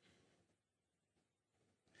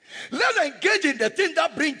 Let's engage in the thing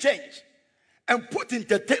that brings change and put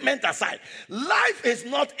entertainment aside. Life is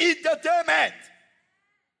not entertainment.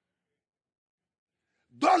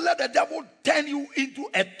 Don't let the devil turn you into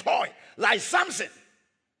a toy like Samson.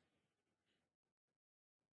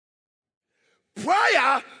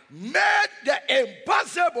 Prayer made the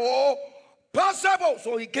impossible possible.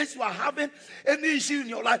 So in case you are having any issue in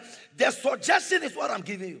your life, the suggestion is what I'm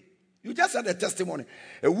giving you. You just had a testimony.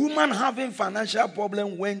 A woman having financial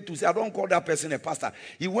problem went to say, I don't call that person a pastor.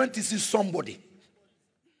 He went to see somebody.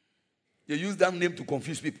 They use that name to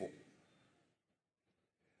confuse people.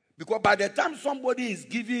 Because by the time somebody is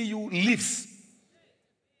giving you leaves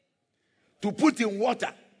to put in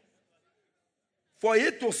water for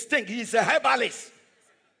it to stink, he is a herbalist.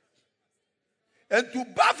 And to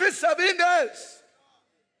bath it 7 days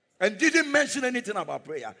and didn't mention anything about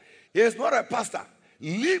prayer. He is not a pastor.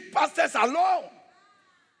 Leave pastors alone.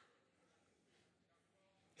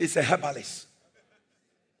 He's a herbalist.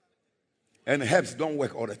 And herbs don't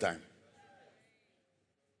work all the time.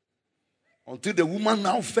 Until the woman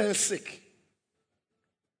now fell sick.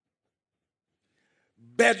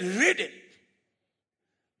 Bedridden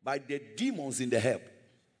by the demons in the herb.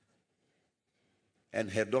 And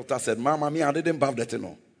her daughter said, Mama, I didn't bath that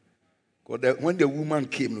no. Because when the woman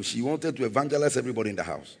came, she wanted to evangelize everybody in the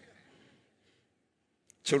house.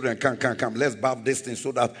 Children, come. Let's bath this thing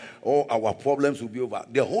so that all our problems will be over.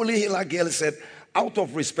 The holy healer girl said, out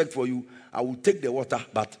of respect for you, I will take the water,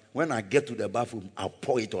 but when I get to the bathroom, I'll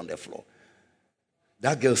pour it on the floor.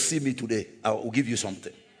 That girl, see me today, I will give you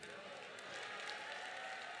something.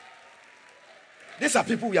 These are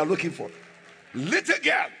people we are looking for. Little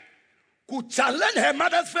girl could challenge her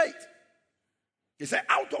mother's faith. He said,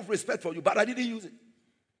 out of respect for you, but I didn't use it.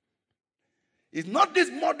 It's not this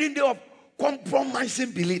modern day of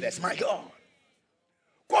compromising believers, my God.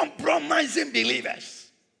 Compromising believers.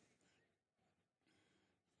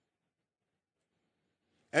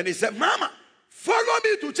 And he said, Mama, follow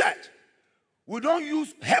me to church. We don't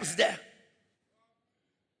use herbs there.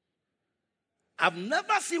 I've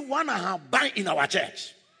never seen one bind in our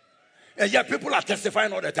church. And yet people are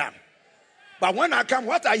testifying all the time. But when I come,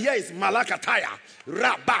 what I hear is Malakataya,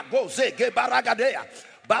 Rabagoze, Gebaragadea,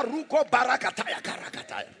 Baruko Barakataya,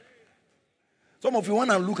 Karakataya. Some of you, when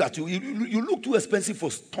I look at you, you look too expensive for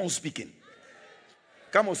tongue speaking.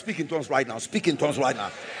 Come on, speak in tongues right now. Speak in tongues right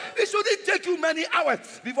now. It shouldn't take you many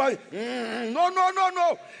hours before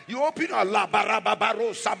no. You open Allah, baraba, baro,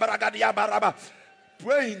 sabaragadia, baraba.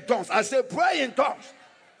 Pray in tongues. I say, pray in tongues.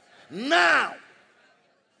 Now.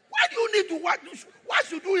 Why do you need to, why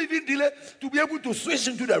should you even delay to be able to switch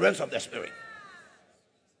into the realms of the Spirit?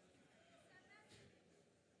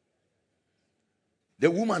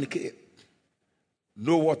 The woman came.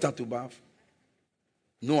 No water to bath.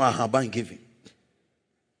 No ahaban giving.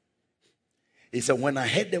 He said, when I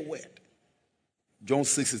heard the word, John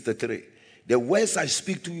 6:63, the words I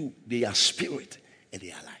speak to you, they are spirit and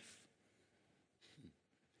they are life.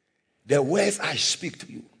 The words I speak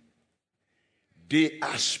to you, they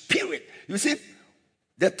are spirit. You see,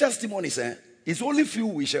 the testimony says, it's only few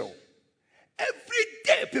we share. Every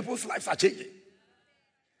day, people's lives are changing.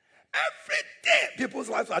 Every day, people's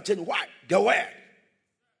lives are changing. Why? The word.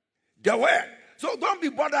 The word. So don't be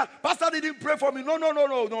bothered. Pastor didn't pray for me. No.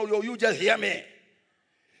 You just hear me.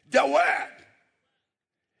 The word.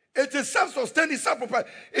 It is self-sustaining, self-propelled.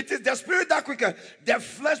 It is the spirit that quickens. The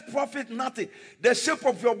flesh profit nothing. The shape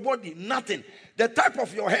of your body, nothing. The type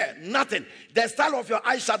of your hair, nothing. The style of your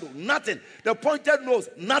eyeshadow, nothing. The pointed nose,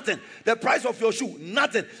 nothing. The price of your shoe,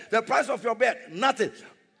 nothing. The price of your bed, nothing.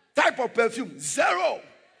 Type of perfume, zero.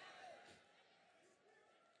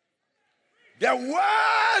 The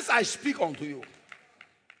words I speak unto you.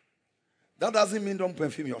 That doesn't mean don't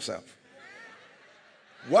perfume yourself.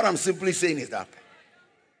 What I'm simply saying is that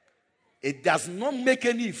it does not make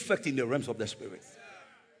any effect in the realms of the spirit.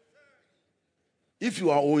 If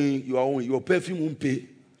you are owing, your perfume won't pay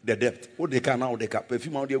the debt. What they can now, they can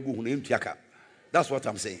perfume out there go. That's what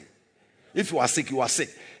I'm saying. If you are sick, you are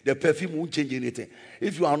sick. The perfume won't change anything.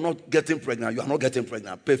 If you are not getting pregnant, you are not getting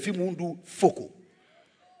pregnant. Perfume won't do focal.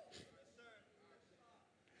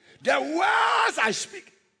 The words I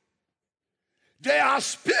speak, they are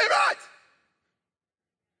spirit.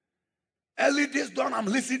 Early this dawn, I'm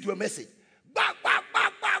listening to a message. Back.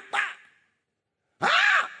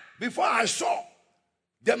 Before I saw,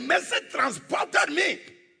 the message transported me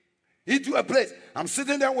into a place. I'm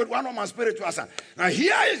sitting there with one of my spiritual sons. And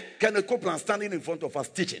here is Kenneth Copeland standing in front of us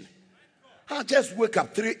teaching. I just wake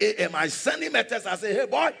up 3 a.m. I send him a text. I say, hey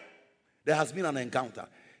boy, there has been an encounter.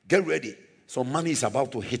 Get ready. Some money is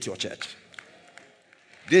about to hit your church.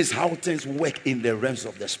 This is how things work in the realms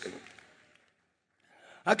of the spirit.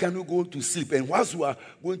 How can you go to sleep? And whilst you are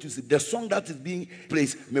going to sleep, the song that is being played,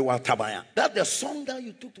 Mewa Tabaya, that's the song that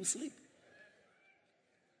you took to sleep.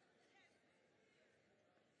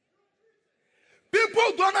 People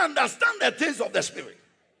don't understand the things of the spirit.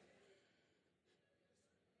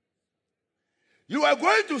 You are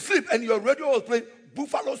going to sleep and your radio was playing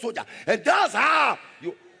Buffalo Soldier. And that's how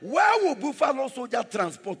where will Buffalo Soldier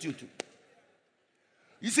transport you to?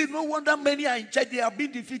 You see, no wonder many are in church, they have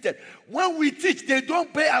been defeated. When we teach, they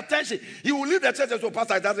don't pay attention. He will leave the church and say,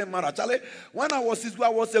 Pastor, it doesn't matter. Charlie, when I was his, I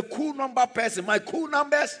was a cool number person. My cool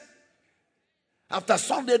numbers, after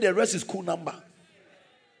Sunday, the rest is cool number.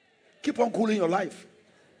 Keep on cooling your life.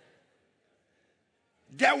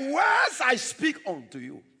 The words I speak unto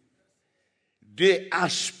you, they are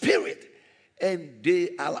spirit. And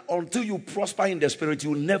they are, until you prosper in the spirit,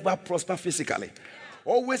 you will never prosper physically.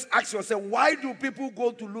 Always ask yourself, why do people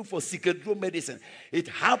go to look for secret medicine? It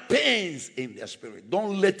happens in the spirit.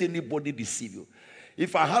 Don't let anybody deceive you.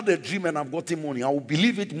 If I had a dream and I've gotten money, I will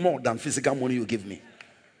believe it more than physical money you give me.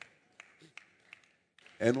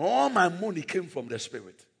 And all my money came from the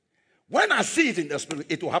spirit. When I see it in the spirit,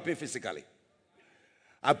 it will happen physically.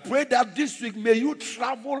 I pray that this week, may you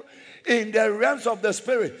travel in the realms of the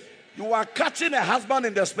spirit. You are catching a husband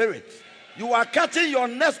in the spirit. You are catching your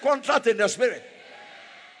next contract in the spirit.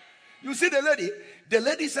 You see the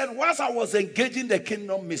lady said, once I was engaging the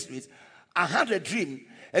kingdom mysteries, I had a dream,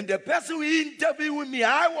 and the person who interviewed with me,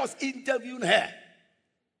 I was interviewing her.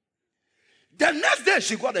 The next day,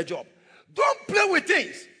 she got a job. Don't play with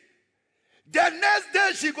things. The next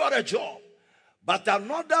day, she got a job. But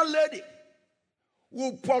another lady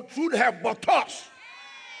will protrude her buttocks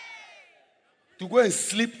to go and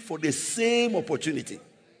sleep for the same opportunity.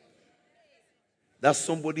 That's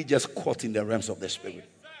somebody just caught in the realms of the spirit.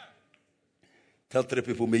 Tell 3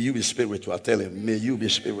 people, may you be spiritual. Tell him, may you be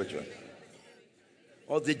spiritual.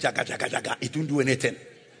 All the jaga, it won't do anything.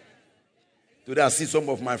 Today I see some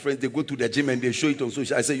of my friends, they go to the gym and they show it on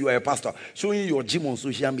social. I say, you are a pastor. Showing your gym on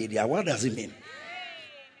social media. What does it mean?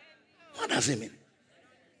 What does it mean?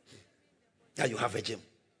 That you have a gym.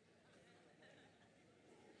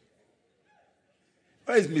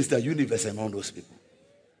 Where is Mr. Universe among those people?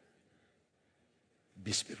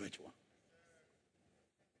 Be spiritual.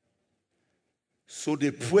 So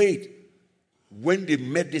they prayed when they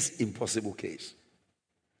met this impossible case.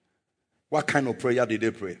 What kind of prayer did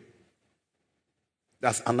they pray?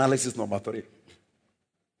 That's analysis number 3.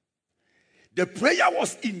 The prayer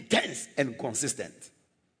was intense and consistent.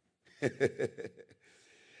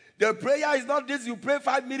 The prayer is not this, you pray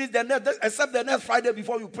 5 minutes, except the next Friday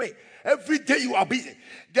before you pray. Every day you are busy.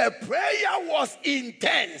 The prayer was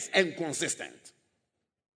intense and consistent.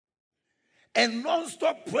 And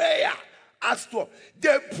non-stop prayer.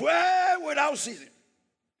 They pray without ceasing.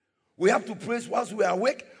 We have to pray whilst we are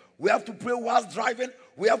awake. We have to pray whilst driving.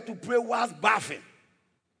 We have to pray whilst bathing.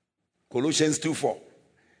 Colossians 2:4.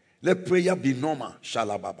 Let prayer be normal.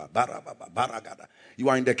 Shalababa, barababa, baragada. You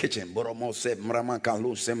are in the kitchen.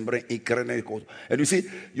 And you see,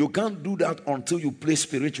 you can't do that until you play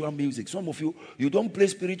spiritual music. Some of you don't play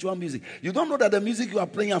spiritual music. You don't know that the music you are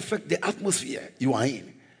playing affects the atmosphere you are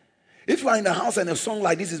in. If you are in the house and a song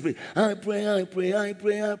like this is playing, I pray, I pray, I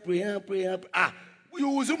pray, I pray, I pray, I pray. You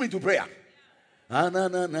will zoom into prayer.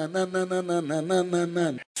 Something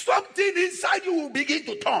inside you will begin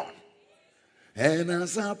to turn. And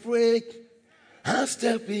as I pray, I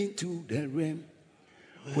step into the realm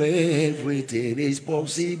where everything is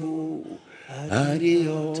possible at the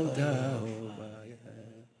altar.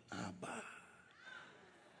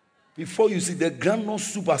 Before you see the grandeur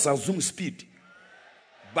super zoom speed,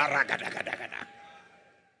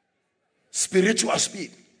 spiritual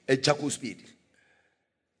speed, a jackal speed.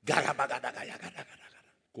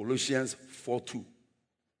 Colossians 4:2.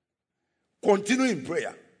 Continue in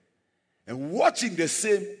prayer and watching the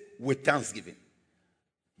same with thanksgiving.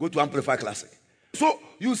 Go to Amplify Classic. So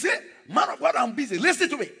you say, man of God, I'm busy. Listen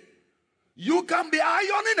to me. You can be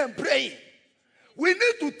ironing and praying. We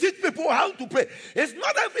need to teach people how to pray. It's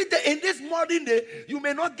not every day. In this modern day, you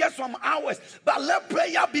may not get some hours, but let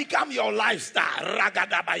prayer become your lifestyle.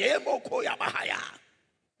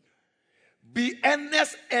 Be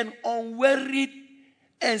earnest and unwearied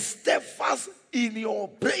and steadfast in your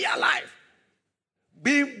prayer life.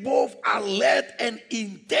 Being both alert and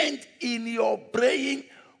intent in your praying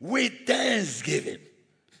with thanksgiving.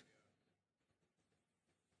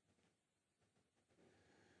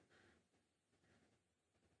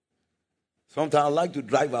 Sometimes I like to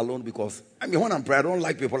drive alone because, when I'm praying, I don't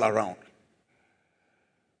like people around.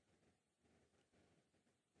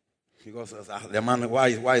 Because the man,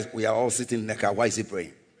 why we are all sitting in the car, why is he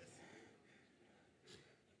praying?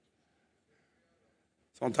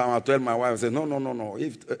 Sometimes I tell my wife, I say, no.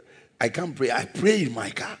 If I can't pray, I pray in my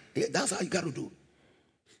car. That's how you got to do.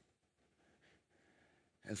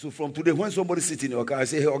 And so from today, when somebody sits in your car, I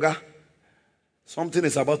say, hey, Oga, something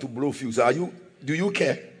is about to blow fuse. Do you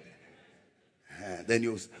care?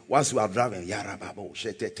 Then once you are driving,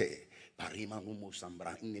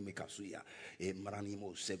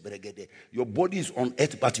 your body is on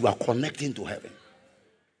earth, but you are connecting to heaven.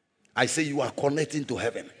 I say you are connecting to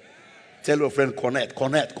heaven. Tell your friend, connect.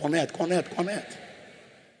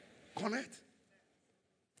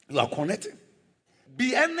 You are connecting.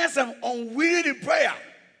 Be earnest and unwearied in prayer.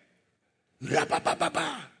 The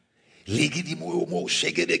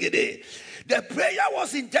prayer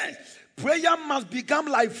was intense. Prayer must become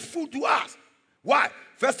like food to us. Why?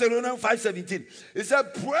 1 Thessalonians 5:17. It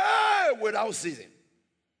said, pray without ceasing.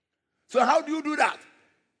 So how do you do that?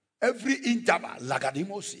 Every interval.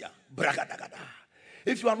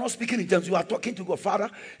 If you are not speaking in tongues, you are talking to God.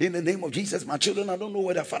 Father, in the name of Jesus, my children, I don't know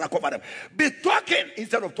whether Father cover them. Be talking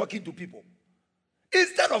instead of talking to people.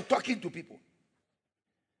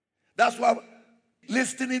 That's why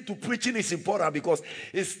listening to preaching is important, because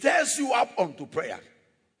it stirs you up onto prayer.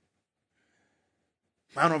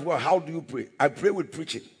 Man of God, how do you pray? I pray with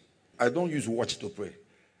preaching. I don't use watch to pray,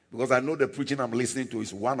 because I know the preaching I'm listening to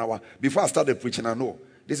is 1 hour. Before I start the preaching, I know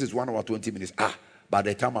this is 1 hour 20 minutes. By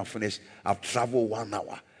the time I finish, I've traveled 1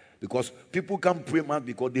 hour. Because people can't pray, man,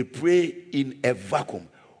 because they pray in a vacuum.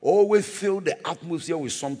 Always fill the atmosphere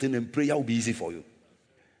with something, and prayer will be easy for you.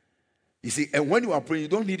 You see, and when you are praying, you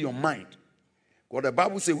don't need your mind. Because the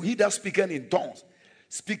Bible says, he that speaketh in tongues,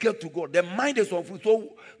 speaketh to God. The mind is on food.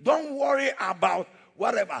 So don't worry about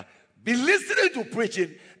whatever. Be listening to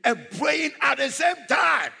preaching and praying at the same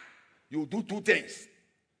time. You do two things.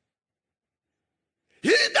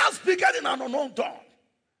 He that speaketh in an unknown tongue.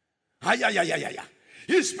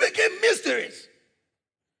 He's speaking mysteries.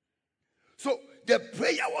 So the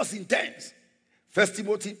prayer was intense. 1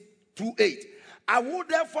 Timothy 2:8. I would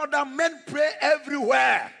therefore that men pray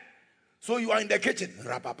everywhere. So you are in the kitchen.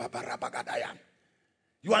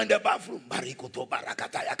 You are in the bathroom.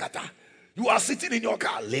 You are sitting in your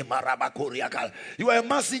car. You are a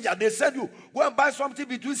messenger. They said you go and buy something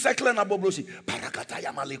between Sekle and Aboblosi.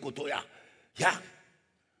 Yeah.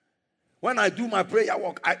 When I do my prayer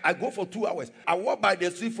walk, I go for 2 hours. I walk by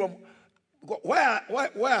the street from where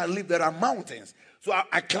I live. There are mountains. So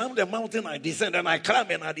I climb the mountain, I descend, and I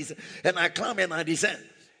climb and I descend, and I climb and I descend.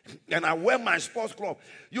 And I wear my sports clothes.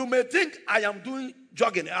 You may think I am doing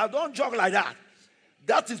jogging. I don't jog like that.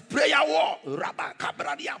 That is prayer war.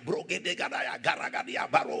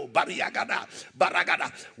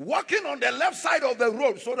 Walking on the left side of the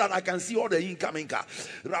road so that I can see all the incoming car.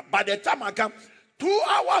 By the time I come, 2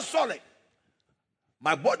 hours solid.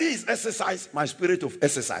 My body is exercise, my spirit of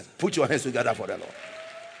exercise. Put your hands together for the Lord.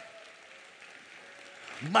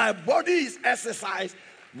 My body is exercise,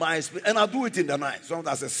 my spirit, and I do it in the night.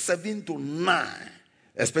 Sometimes it's 7 to 9,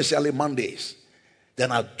 especially Mondays.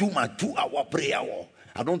 Then I do my 2-hour prayer war.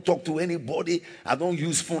 I don't talk to anybody. I don't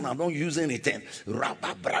use phone. I don't use anything.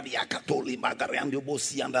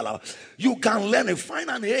 You can learn and find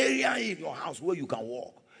an area in your house where you can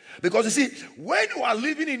walk. Because you see, when you are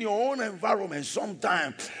living in your own environment,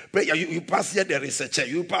 sometimes you pass here, there is a chair.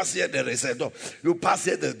 You pass here, there is a door. You pass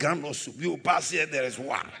here, there's granule soup. You pass here, there is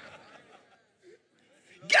water.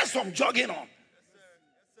 Get some jogging on.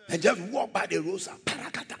 And just walk by the rosa.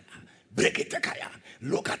 Parakata, breketekaya,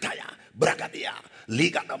 lokataya, bragadia,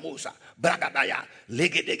 ligadamosa, bragadaya,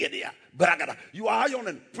 legedegedia, bragada. You are high on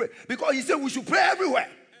and pray. Because he said we should pray everywhere.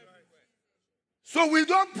 So we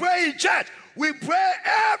don't pray in church. We pray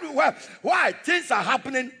everywhere. Why? Things are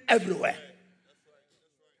happening everywhere.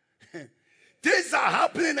 Things are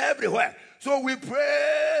happening everywhere. So we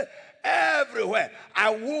pray everywhere. I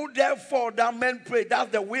will therefore that men pray.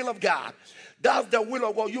 That's the will of God. That's the will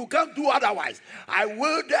of God. You can't do otherwise. I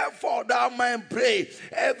will therefore that man pray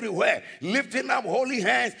everywhere, lifting up holy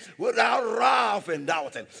hands without wrath and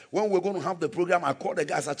doubting. When we're going to have the program, I call the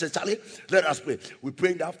guys. I said, Charlie, let us pray. We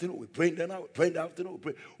pray in the afternoon. We pray in the night. We pray in the afternoon. We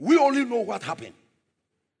pray. We only know what happened.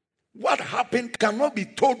 What happened cannot be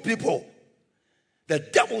told people. The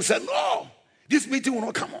devil said, no, this meeting will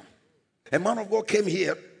not come on. A man of God came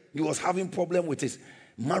here. He was having problem with his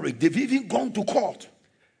marriage. They've even gone to court.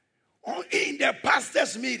 In the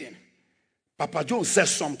pastor's meeting, Papa John says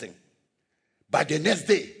something. By the next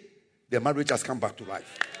day, the marriage has come back to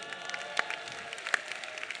life.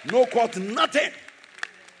 No court, nothing.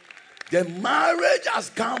 The marriage has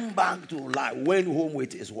come back to life. Went home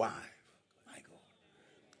with his wife. My God.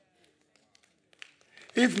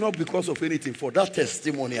 If not because of anything, for that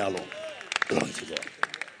testimony alone. Glory to God.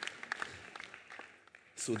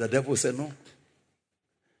 So the devil said, no.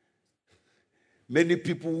 Many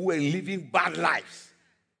people who were living bad lives.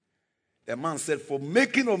 The man said, for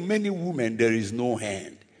making of many women, there is no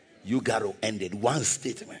hand. You got to end it. One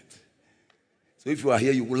statement. So if you are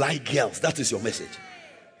here, you will like girls. That is your message.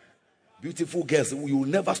 Beautiful girls. You will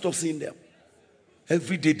never stop seeing them.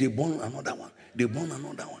 Every day they born another one. They born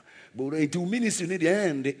another one. But in 2 minutes, you need to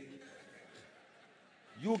end it.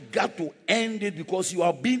 You got to end it because you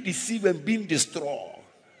are being deceived and being destroyed.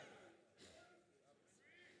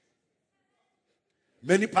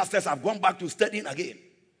 Many pastors have gone back to studying again.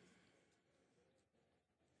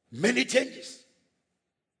 Many changes.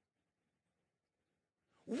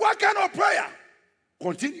 What kind of prayer?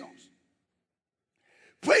 Continuous.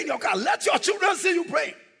 Pray in your car. Let your children see you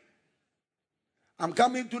praying. I'm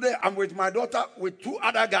coming today. I'm with my daughter with 2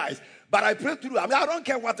 other guys. But I pray to you. I don't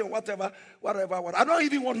care whatever. I don't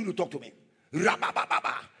even want you to talk to me.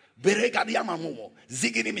 Rabababa. Why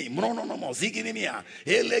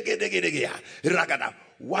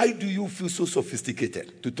do you feel so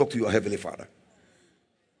sophisticated to talk to your Heavenly Father?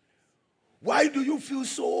 Why do you feel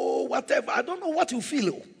so whatever? I don't know what you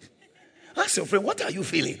feel. Ask your friend, what are you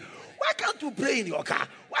feeling? Why can't you pray in your car?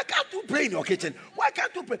 Why can't you pray in your kitchen? Why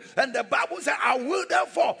can't you pray? And the Bible says, I will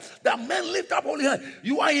therefore that men lift up holy hands.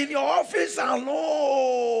 You are in your office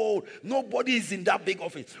alone. Nobody is in that big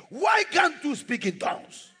office. Why can't you speak in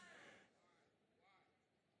tongues?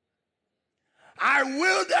 I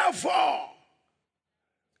will therefore,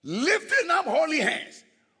 lifting up holy hands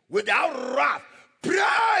without wrath,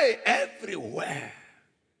 pray everywhere.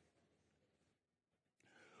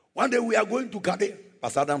 One day we are going to Kade.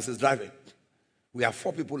 Pastor Adams is driving. We have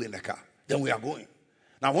 4 people in the car. Then we are going.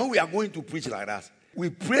 Now when we are going to preach like that, we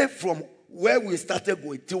pray from where we started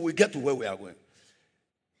going till we get to where we are going.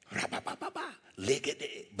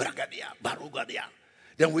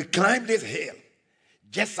 Then we climb this hill.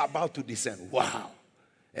 Just about to descend. Wow.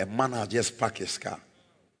 A man has just parked his car.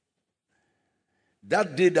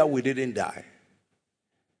 That day that we didn't die,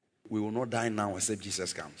 we will not die now except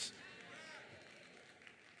Jesus comes.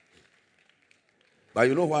 But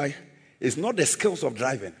you know why? It's not the skills of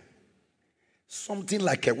driving. Something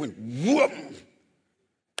like a wind. Whoom!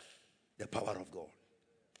 The power of God.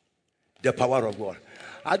 The power of God.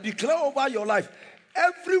 I declare over your life,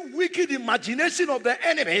 every wicked imagination of the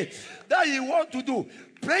enemy that you want to do,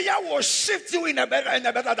 prayer will shift you in a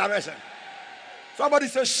better direction. Somebody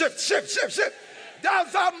say shift.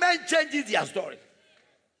 That's how men change their story.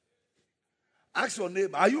 Ask your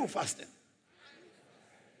neighbor, are you fasting?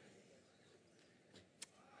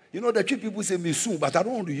 You know, the Cree people say me soon, but I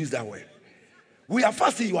don't want to use that word. We are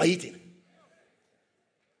fasting, you are eating.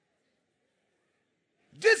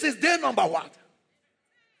 This is day number what?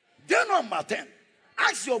 Day number 10.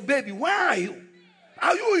 Ask your baby, where are you?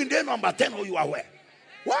 Are you in day number 10 or you are where?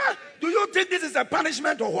 What? Do you think this is a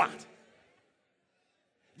punishment or what?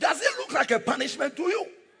 Does it look like a punishment to you?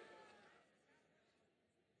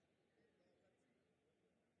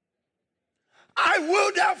 I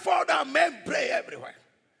will therefore that men pray everywhere.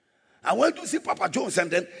 I went to see Papa Jones and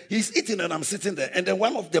then he's eating and I'm sitting there. And then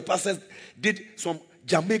one of the pastors did some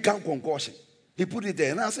Jamaican concoction. He put it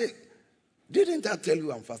there and I said, didn't I tell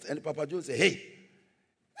you I'm fasting? And Papa Jones said, hey,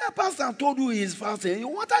 the pastor told you he's fasting.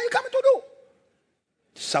 What are you coming to do?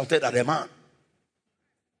 Shouted at the man.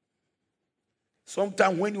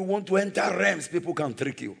 Sometimes when you want to enter realms, people can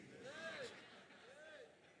trick you.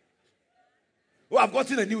 Oh, I've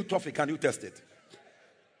gotten a new topic. Can you test it?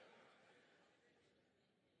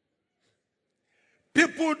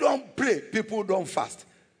 People don't pray. People don't fast.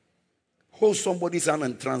 Hold somebody's hand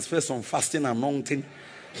and transfer some fasting anointing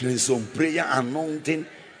and some prayer anointing.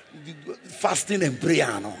 Fasting and prayer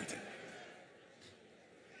anointing.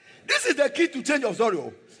 This is the key to change your story.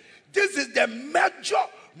 This is the major.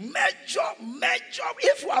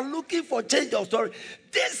 If you are looking for change of story,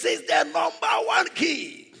 this is the number one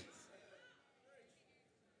key.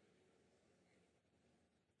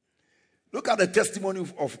 Look at the testimony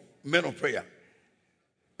of men of prayer.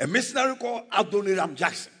 A missionary called Adoniram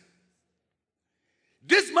Jackson.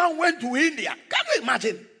 This man went to India. Can you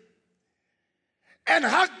imagine? And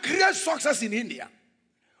had great success in India.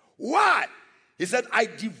 Why? He said, I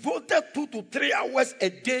devoted 2 to 3 hours a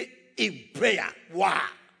day in prayer. Why?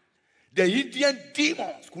 The Indian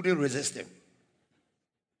demons couldn't resist him.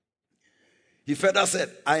 He further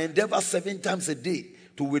said, I endeavor 7 times a day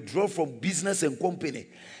to withdraw from business and company.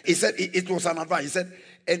 He said, it was an advice. He said,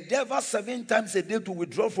 endeavor 7 times a day to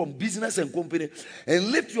withdraw from business and company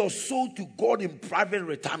and lift your soul to God in private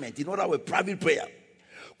retirement. In other words, private prayer.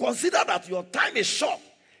 Consider that your time is short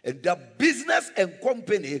and the business and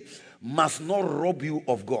company must not rob you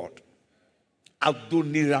of God.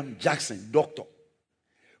 Adoniram Jackson, doctor.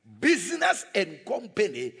 Business and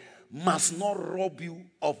company must not rob you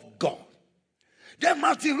of God. Then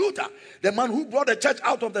Martin Luther, the man who brought the church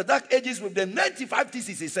out of the dark ages with the 95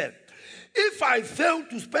 theses, he said, if I fail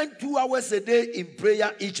to spend 2 hours a day in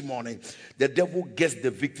prayer each morning, the devil gets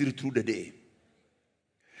the victory through the day.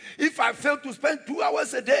 If I fail to spend 2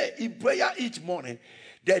 hours a day in prayer each morning,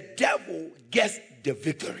 the devil gets the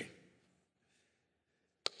victory.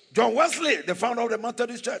 John Wesley, the founder of the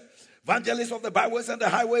Methodist Church, evangelist of the byways and the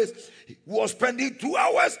highways, was spending 2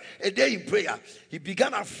 hours a day in prayer. He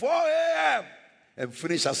began at 4 a.m. and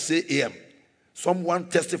finished at 6 a.m. Someone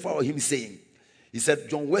testified of him saying, he said,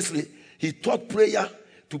 John Wesley, he taught prayer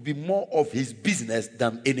to be more of his business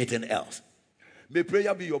than anything else. May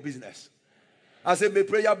prayer be your business. I said, may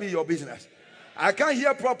prayer be your business. I can't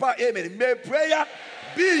hear proper amen. May prayer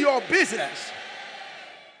be your business.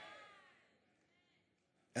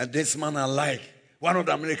 And this man I like, one of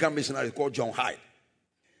the American missionaries called John Hyde.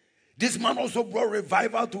 This man also brought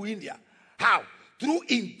revival to India. How? Through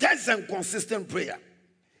intense and consistent prayer.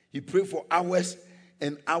 He prayed for hours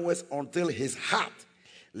and hours until his heart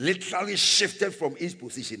literally shifted from its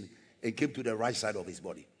position and came to the right side of his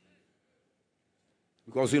body.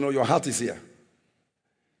 Because you know your heart is here.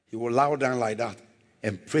 He will lie down like that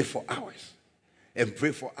and pray for hours. And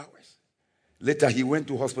pray for hours. Later he went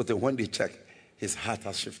to hospital. When they checked, his heart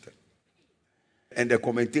has shifted. And the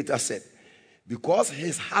commentator said, because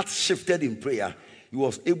his heart shifted in prayer, he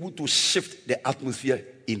was able to shift the atmosphere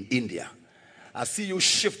in India. I see you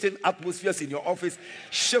shifting atmospheres in your office,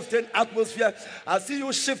 shifting atmosphere. I see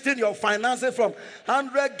you shifting your finances from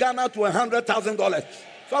 100 Ghana to $100,000.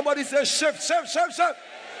 Somebody say shift.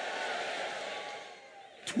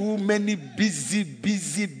 Too many busy,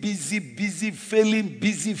 failing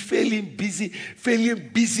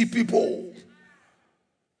people.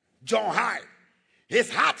 John Hyde, his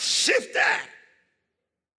heart shifted.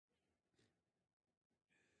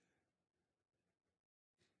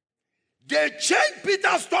 They changed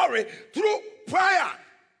Peter's story through prayer.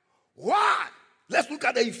 Why? Let's look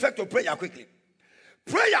at the effect of prayer quickly.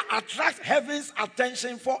 Prayer attracts heaven's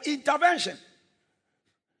attention for intervention.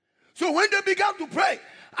 So when they began to pray,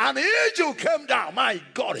 an angel came down. My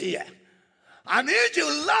God, here. An angel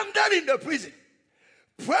landed in the prison.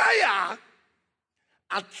 Prayer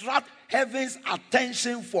attracts heaven's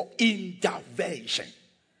attention for intervention.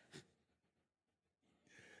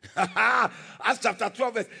 Acts chapter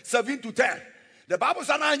 12, verse 7 to 10. The Bible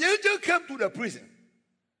says an angel came to the prison.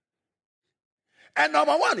 And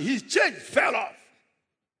number one, his chain fell off.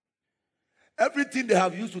 Everything they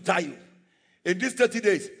have used to tie you, in these 30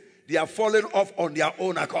 days, they are falling off on their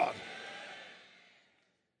own accord.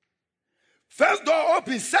 First door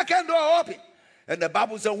open, second door open. And the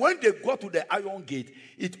Bible says when they got to the iron gate,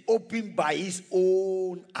 it opened by its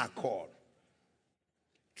own accord.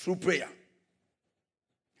 Through prayer.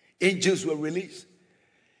 Angels were released.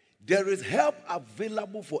 There is help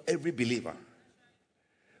available for every believer.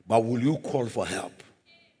 But will you call for help?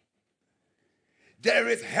 There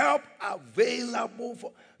is help available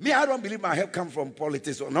for me. I don't believe my help comes from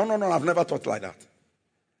politics. No. I've never thought like that.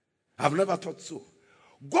 I've never thought so.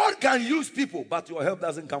 God can use people, but your help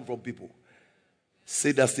doesn't come from people.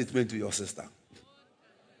 Say that statement to your sister.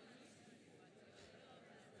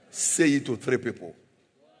 Say it to 3 people.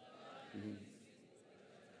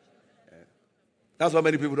 That's why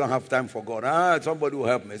many people don't have time for God. Somebody will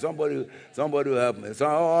help me. Somebody will help me.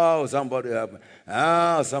 Somebody will help me.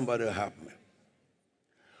 Somebody will help me.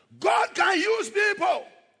 God can use people,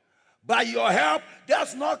 but your help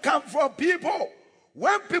does not come from people.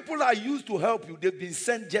 When people are used to help you, they've been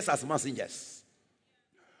sent just as messengers.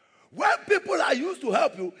 When people are used to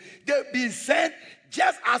help you, they've been sent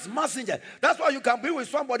just as messengers. That's why you can be with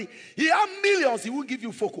somebody. He has millions, he won't give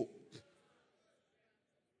you foco.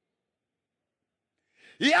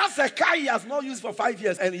 He has a car he has not used for 5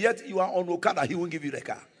 years, and yet you are on Okada, he won't give you the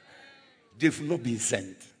car. They've not been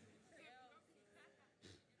sent.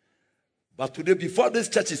 But today, before this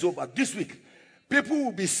church is over, this week, people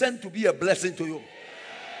will be sent to be a blessing to you.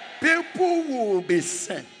 People will be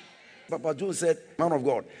sent. Papa Joe said, man of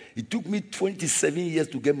God, it took me 27 years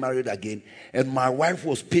to get married again, and my wife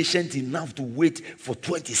was patient enough to wait for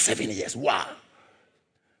 27 years. Wow.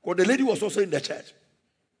 Because the lady was also in the church.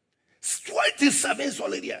 27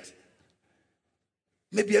 solid years.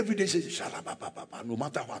 Maybe every day she says, no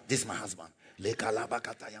matter what, this is my husband.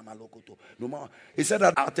 No matter. He said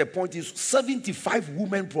that at a point, 75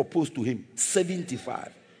 women proposed to him.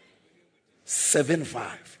 75.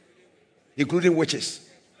 75. Including witches.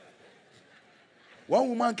 One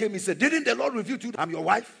woman came and said, didn't the Lord reveal to you, I'm your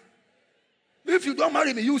wife? If you don't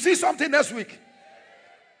marry me, you will see something next week.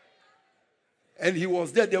 And he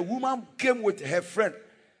was there. The woman came with her friend.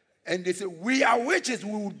 And they said, we are witches.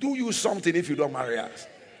 We will do you something if you don't marry us.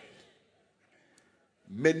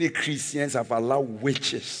 Many Christians have allowed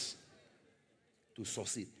witches to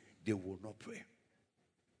succeed. They will not pray.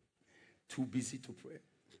 Too busy to pray.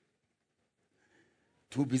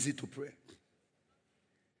 Too busy to pray.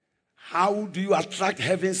 How do you attract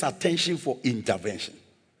heaven's attention for intervention?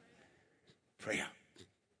 Prayer.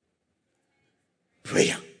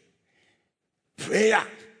 Prayer. Prayer.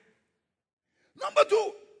 Number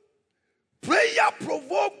 2, prayer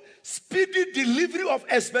provokes speedy delivery of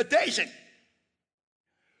expectation.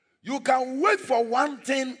 You can wait for one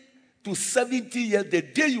thing to 70 years. The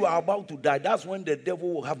day you are about to die, that's when the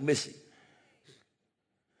devil will have mercy.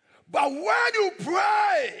 But when you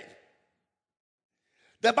pray,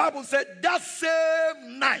 the Bible said that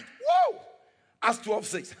same night, Acts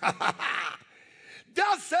 12:6.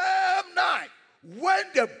 That same night, when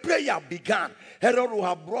the prayer began, Herod will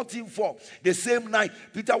have brought him forth. The same night,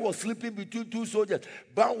 Peter was sleeping between 2 soldiers,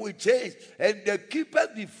 bound with chains, and the keepers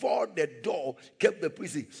before the door kept the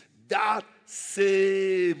prison. That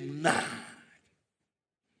same night.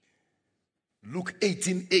 Luke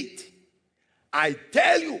 18:8. I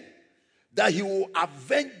tell you that he will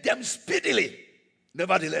avenge them speedily.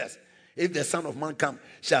 Nevertheless, if the Son of Man come,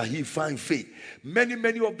 shall he find faith?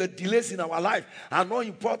 Many of the delays in our life are not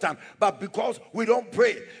important, but because we don't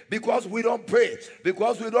pray,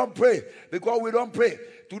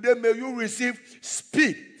 today may you receive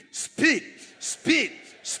speed.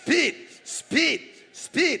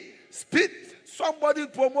 Somebody's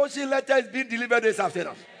promotion letter is being delivered this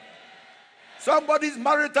afternoon. Somebody's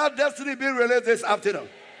marital destiny being released this afternoon.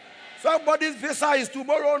 Somebody's visa is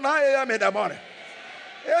tomorrow 9 a.m. in the morning.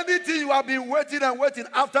 Anything you have been waiting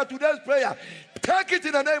after today's prayer, take it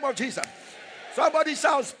in the name of Jesus. Somebody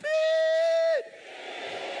shout, speed.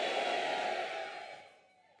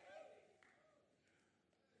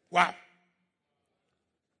 Wow.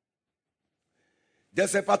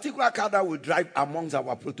 There's a particular car that we drive amongst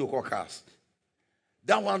our protocol cars.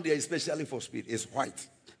 That one there, especially for speed, is white.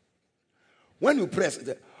 When you press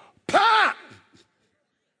it, pa!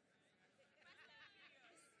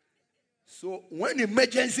 So when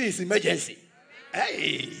emergency is emergency,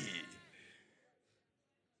 hey,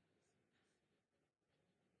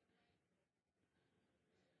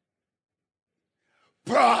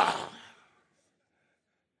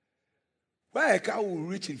 Why a car will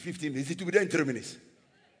reach in 15 minutes, it will be there in 3 minutes.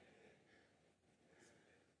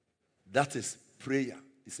 That is prayer.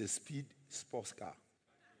 It's a speed sports car.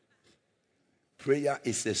 Prayer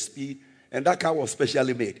is a speed, and that car was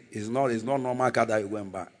specially made. It's not normal car that you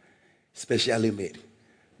went by. Specially made.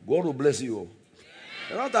 God will bless you.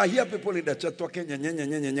 You know, I hear people in the church talking,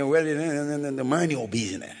 well, mind your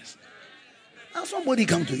business. And somebody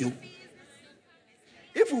come to you.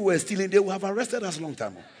 If we were stealing, they would have arrested us a long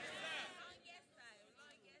time ago.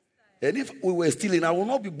 And if we were stealing, I will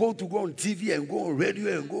not be bold to go on TV and go on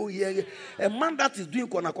radio and go here. A man that is doing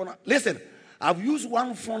corner. Listen, I've used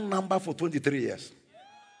one phone number for 23 years.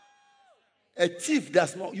 A thief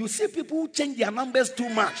does not. You see people who change their numbers too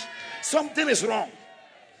much. Something is wrong.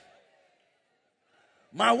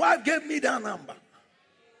 My wife gave me that number.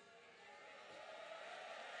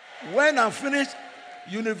 When I finished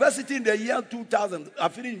university in the year 2000, I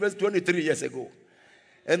finished university 23 years ago.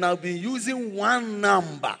 And I've been using one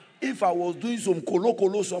number. If I was doing some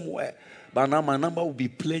colo somewhere, but now my number will be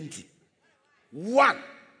plenty. One.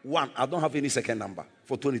 I don't have any second number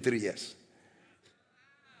for 23 years.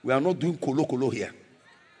 We are not doing colo here.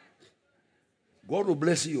 God will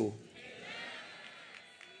bless you.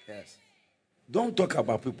 Yes. Don't talk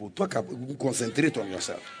about people. Concentrate on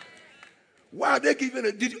yourself. Why are they giving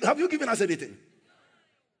it? Have you given us anything?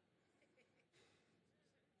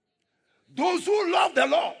 Those who love the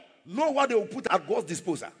Lord know what they will put at God's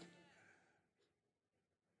disposal.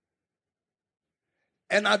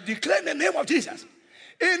 And I declare in the name of Jesus,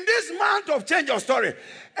 in this month of change your story,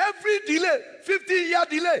 every delay, 15-year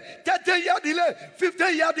delay, 30-year delay,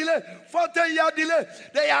 15-year delay, 40-year delay,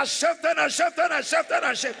 they are shifting and shifting and shifting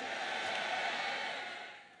and shifting.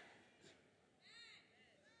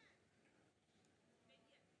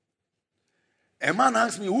 A man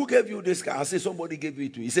asked me, who gave you this car? I said, somebody gave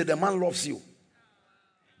it to you. He said, the man loves you.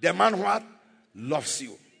 The man what? Loves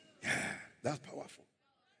you. Yeah, that's powerful.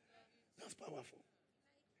 That's powerful.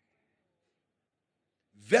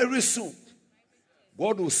 Very soon,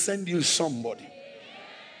 God will send you somebody.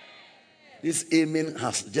 This amen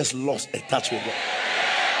has just lost a touch with God.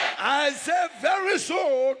 I say very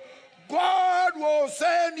soon, God will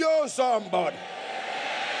send you somebody.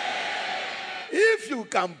 If you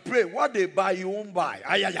can pray, what they buy, you won't buy.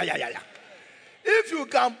 If you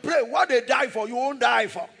can pray, what they die for, you won't die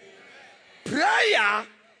for. Prayer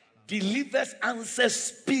delivers answers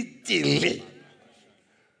speedily.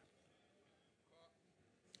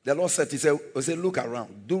 The Lord said, he said, look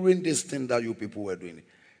around. During this thing that you people were doing,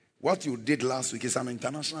 what you did last week is an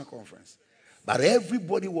international conference. But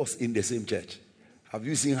everybody was in the same church. Have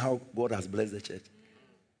you seen how God has blessed the church?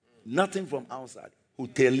 Nothing from outside.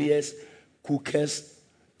 Hoteliers, cookers,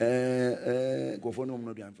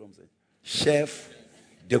 chef,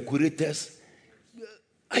 decorators.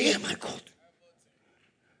 I am my God.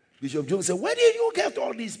 Bishop Jones said, where did you get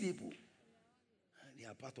all these people? And they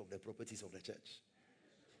are part of the properties of the church.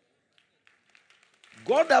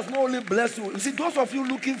 God does not only bless you. You see, those of you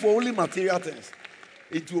looking for only material things,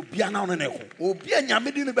 it will be an human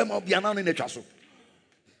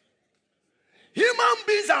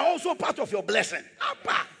beings are also part of your blessing.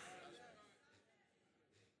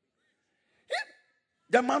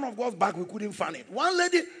 The man of God's back, we couldn't find it. One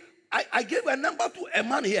lady, I gave a number to a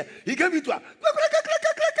man here. He gave it to her.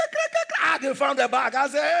 They found the bag. I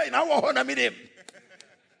said, hey, now I want to meet him.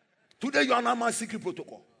 Today you are not my secret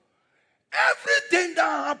protocol. Everything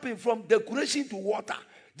that happened from decoration to water,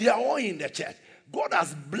 they are all in the church. God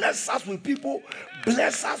has blessed us with people,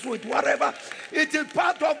 blessed us with whatever. It is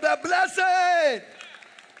part of the blessing.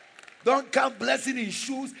 Don't count blessing in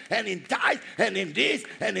shoes and in ties and in this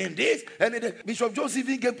and in this and in this. Bishop Joseph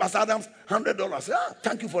even gave Pastor Adams $100. Ah,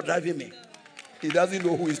 thank you for driving me. He doesn't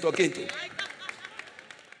know who he's talking to.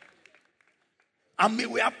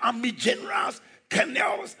 We have army generals,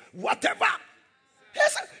 colonels, whatever.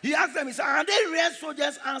 Yes, he asked them, he said, are they real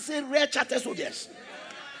soldiers? And I said, real charter soldiers.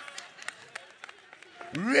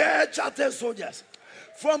 Real charter soldiers.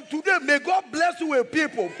 From today, may God bless you with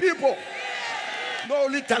people. People. Not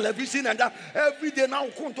only television and that. Every day now,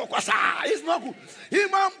 it's not good.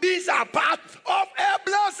 Human beings are part of a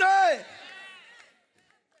blessing.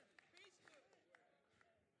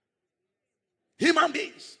 Human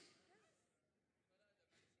beings.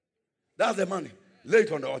 That's the money. Lay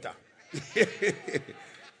it on the altar.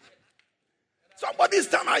 Somebody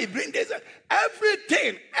stand out, he bring this.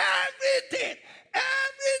 Everything.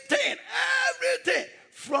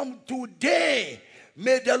 From today,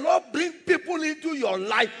 may the Lord bring people into your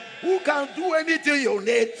life who can do anything you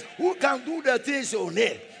need, who can do the things you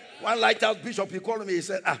need. One lighthouse bishop, he called me, he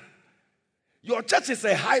said, your church is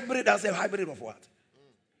a hybrid. I said, hybrid of what?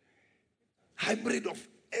 hybrid of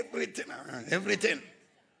everything. Everything.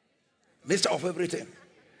 Mixture of everything.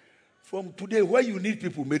 From today, where you need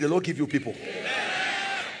people, may the Lord give you people.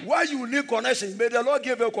 Where you need connections, may the Lord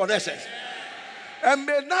give you connections. And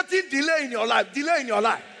may nothing delay in your life. Delay in your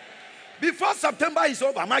life. Before September is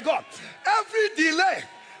over, my God, every delay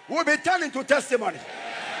will be turned into testimony.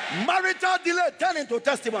 Marital delay turned into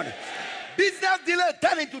testimony. Business delay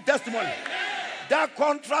turned into testimony. That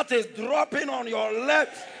contract is dropping on your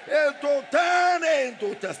left. It will turn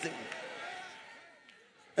into testimony.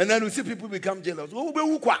 And then we see people become jealous.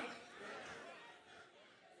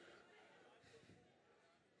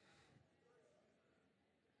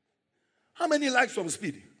 How many likes from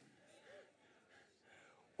speed?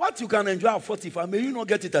 What you can enjoy at 45, may you not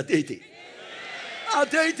get it at 80.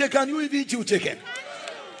 At 80, can you even chew chicken?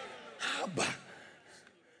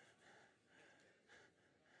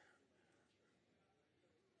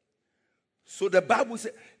 So the Bible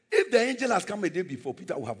says, if the angel has come a day before,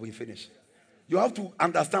 Peter will have been finished. You have to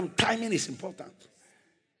understand timing is important.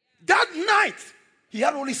 That night, he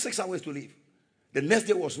had only 6 hours to leave. The next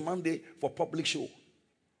day was Monday for public show.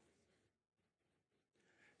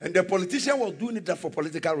 And the politician was doing it for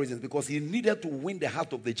political reasons because he needed to win the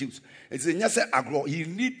heart of the Jews. It's a Nyase Agro. He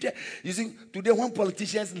needed, you see, today when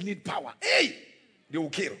politicians need power, hey, they will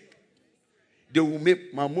kill. They will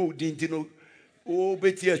make Mamu Dintino, oh,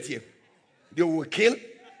 Betty. They will kill,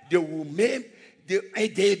 they will maim,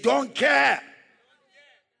 they don't care.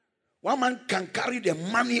 One man can carry the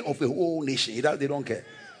money of a whole nation. They don't care.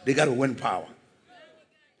 They got to win power.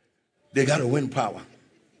 They got to win power.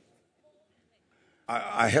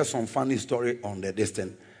 I heard some funny story on the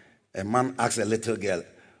distance. A man asked a little girl,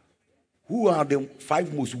 who are the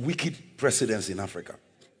 5 most wicked presidents in Africa?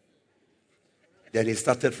 Then he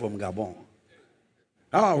started from Gabon.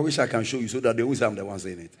 Now I wish I can show you so that they will have the ones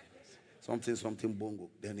in it. Something Bongo.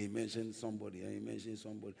 Then he mentioned somebody. And he mentioned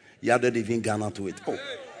somebody. He added even Ghana to it. Oh.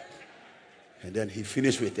 And then he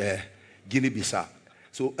finished with Guinea-Bissau.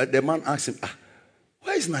 So the man asked him,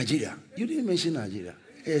 where is Nigeria? You didn't mention Nigeria.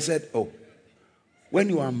 He said, oh, when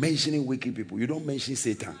you are mentioning wicked people, you don't mention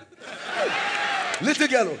Satan. Little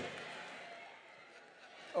girl.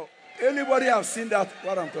 Oh, anybody have seen that?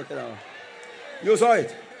 What I'm talking about? You saw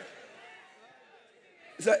it?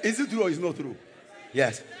 He said, is it true or is it not true?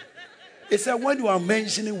 Yes. He said, when you are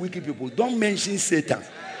mentioning wicked people, don't mention Satan.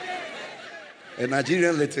 A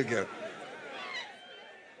Nigerian little girl.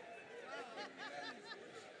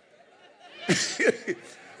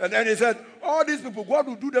 And then he said, all these people, God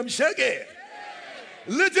will do them shaky.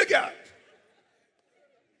 Little girl.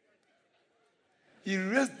 He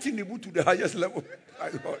raised Tinubu to the highest level. My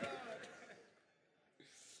God.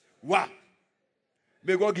 Wow.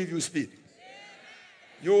 May God give you speed.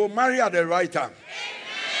 You will marry at the right time.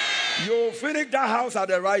 You will finish that house at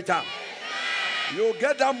the right time. You will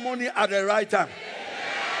get that money at the right time.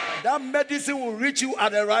 That medicine will reach you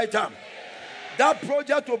at the right time. That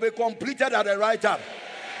project will be completed at the right time.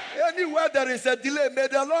 Anywhere there is a delay, may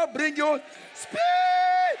the Lord bring you speed.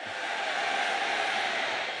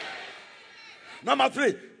 Number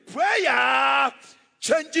 3, prayer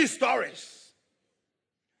changes stories.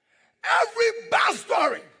 Every bad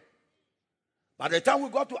story. By the time we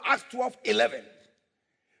got to Acts 12:11,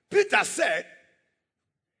 Peter said,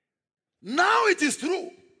 now it is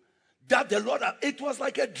true that the Lord, it was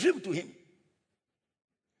like a dream to him.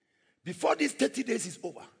 Before these 30 days is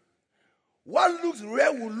over, what looks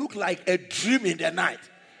rare will look like a dream in the night.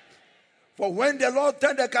 For when the Lord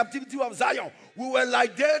turned the captivity of Zion, we were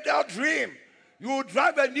like their dream. You will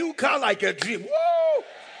drive a new car like a dream. Woo!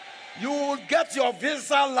 You will get your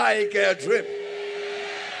visa like a dream.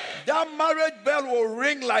 That marriage bell will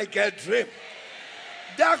ring like a dream.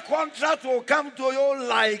 That contract will come to you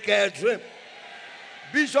like a dream.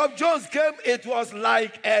 Bishop Jones came, it was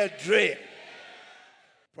like a dream.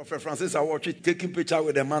 Prophet Francis Awochi taking picture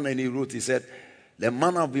with the man and he wrote, he said, the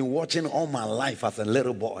man I've been watching all my life as a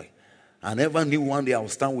little boy. I never knew one day I would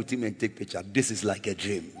stand with him and take picture. This is like a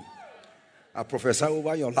dream. I prophesy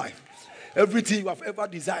over your life. Everything you have ever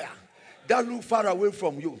desired that look far away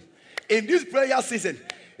from you. In this prayer season,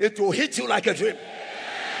 it will hit you like a dream.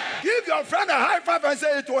 Give your friend a high five and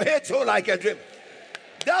say it will hit you like a dream.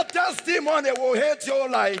 That testimony will hit you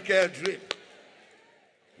like a dream.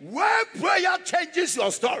 When prayer changes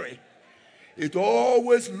your story, it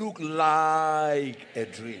always looks like a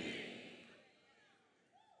dream.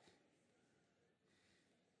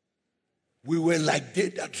 We were like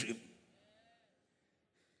that dream.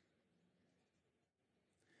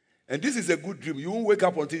 And this is a good dream. You won't wake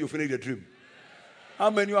up until you finish the dream. How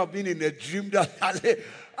many of you have been in a dream that as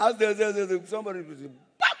somebody will say,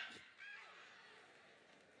 "Bam!"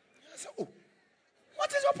 I say, oh,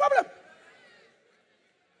 No problem.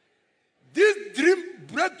 This dream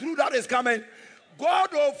breakthrough that is coming, God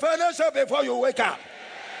will finish it before you wake up.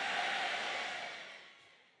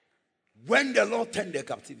 When the Lord turned the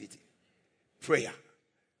captivity, prayer,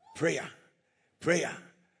 prayer, prayer,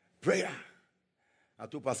 prayer. I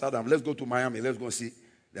told Pastor Adam, let's go to Miami. Let's go see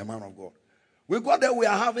the man of God. We got there. We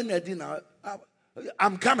are having a dinner.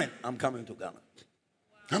 I'm coming to Ghana.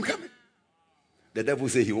 I'm coming. The devil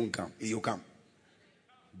said he won't come. He'll come.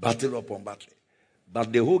 Battle upon battle.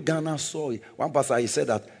 But the whole Ghana saw it. One pastor, he said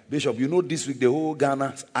that, Bishop, you know this week the whole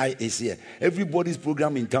Ghana's eye is here. Everybody's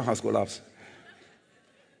program in town has collapsed.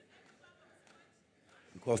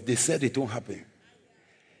 Because they said it won't happen.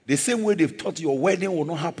 The same way they've thought your wedding will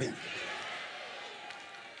not happen.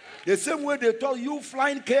 The same way they thought you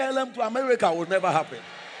flying KLM to America will never happen.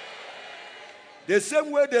 The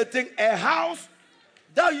same way they think a house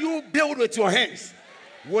that you build with your hands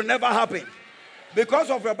will never happen.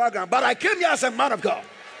 Because of your background. But I came here as a man of God.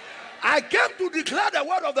 I came to declare the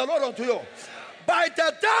word of the Lord unto you. By the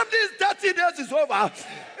time these 30 days is over,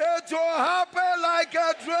 it will happen like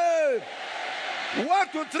a dream.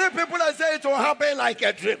 Walk to 3 people and say it will happen like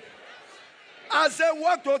a dream. I say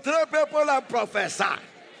walk to 3 people and prophesy.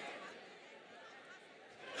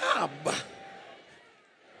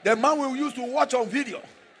 The man we used to watch on video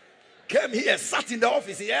came here, sat in the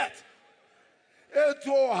office, he had. It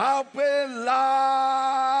will happen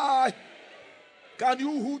like. Can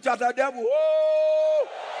you hoot at the devil? Oh!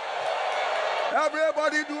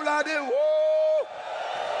 Everybody do like this. Oh!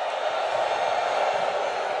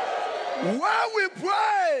 When we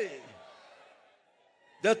pray,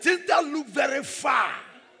 the things that look very far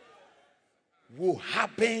will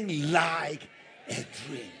happen like a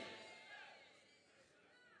dream.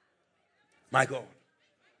 My God.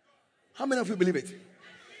 How many of you believe it?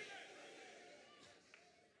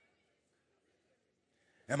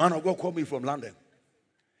 A man of God called me from London.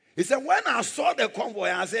 He said, when I saw the convoy,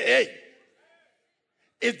 I said, hey,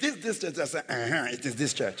 is this church? I said, it is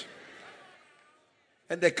this church.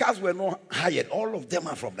 And the cars were not hired. All of them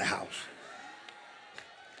are from the house.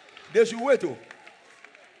 They should wait. Oh.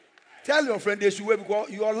 Tell your friend they should wait because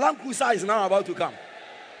your Land Cruiser is now about to come.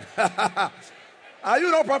 Are you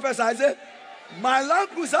not professor? I said, my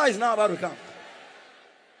Land Cruiser is now about to come.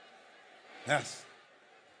 Yes.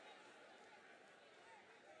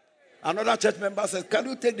 Another church member says, can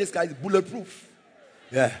you take this guy? It's bulletproof.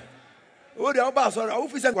 Yeah. There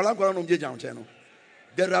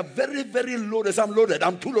are very, very loaded. I'm loaded.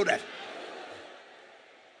 I'm too loaded.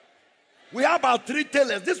 We have about 3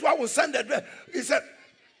 tailors. This one will send it. He said,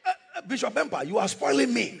 Bishop Bempa, you are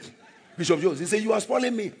spoiling me. Bishop Jones, he said, you are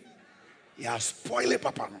spoiling me. You are spoiling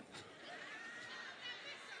Papa.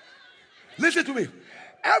 Listen to me.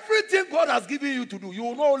 Everything God has given you to do, you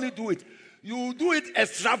will not only do it, you will do it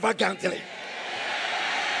extravagantly.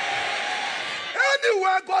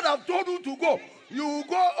 Anywhere God has told you to go, you will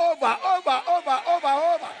go over.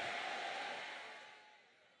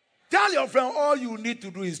 Tell your friend all you need to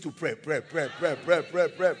do is to pray.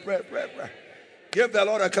 Give the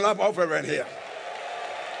Lord a clap offering here.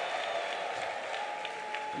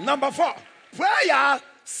 Number 4, prayer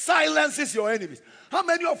silences your enemies. How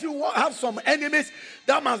many of you have some enemies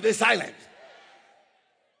that must be silent?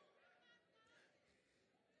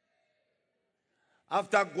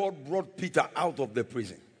 After God brought Peter out of the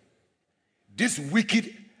prison, this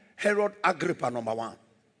wicked Herod Agrippa, number 1,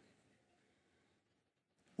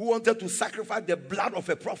 who wanted to sacrifice the blood of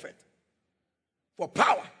a prophet for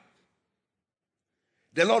power,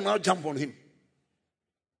 the Lord now jumped on him.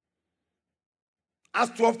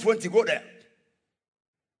 Acts 12:20, go there.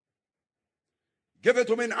 Give it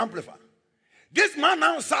to me in Amplify. This man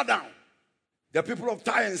now sat down. The people of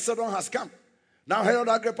Tyre and Sidon has come. Now Herod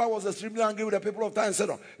Agrippa was extremely angry with the people of Tyre and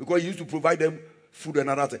Sidon because he used to provide them food and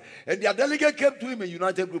another thing. And their delegate came to him in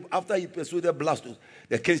united group after he persuaded Blastus,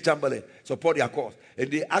 the king's chamberlain, support their cause.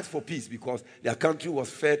 And they asked for peace because their country was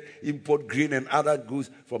fed import grain and other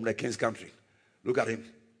goods from the king's country. Look at him.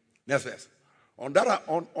 Next verse. On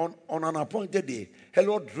an appointed day,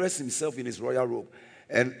 Herod dressed himself in his royal robe.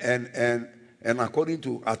 And according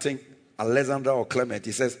to, I think, Alexander or Clement,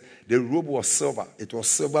 he says the robe was silver. It was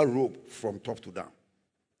silver robe from top to down.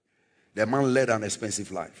 The man led an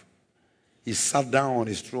expensive life. He sat down on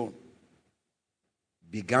his throne,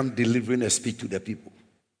 began delivering a speech to the people.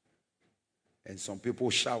 And some people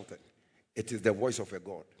shouted, it is the voice of a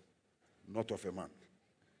God, not of a man.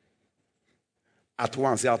 At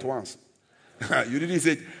once, say at once. You didn't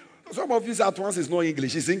say, some of you say at once is not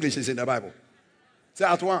English. It's English, it's in the Bible. Say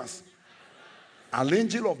at once. An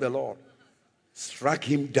angel of the Lord struck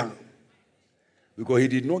him down because he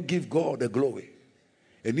did not give God the glory.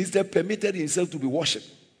 And instead permitted himself to be worshipped.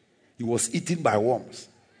 He was eaten by worms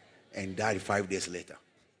and died 5 days later.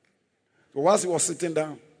 So whilst he was sitting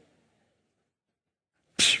down,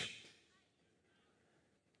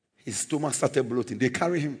 his stomach started bloating. They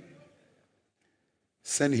carry him,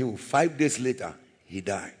 send him. 5 days later, he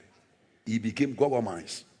died. He became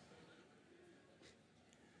government.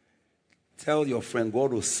 Tell your friend,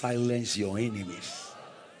 God will silence your enemies.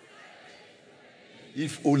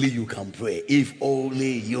 If only you can pray. If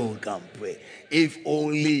only you can pray. If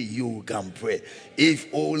only you can pray. If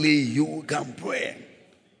only you can pray.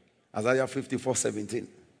 Isaiah 54:17.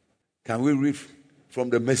 Can we read from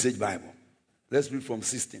the Message Bible? Let's read from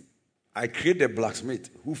 16. I create a blacksmith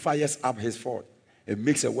who fires up his forge and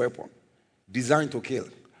makes a weapon designed to kill.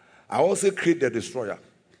 I also create the destroyer.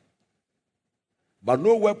 But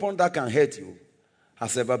no weapon that can hurt you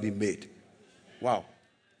has ever been made. Wow.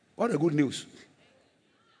 What a good news.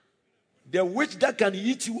 The witch that can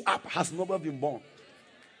eat you up has never been born.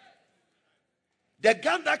 The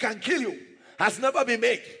gun that can kill you has never been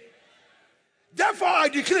made. Therefore, I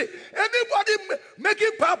declare, anybody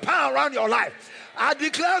making power around your life, I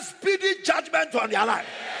declare speedy judgment on their life.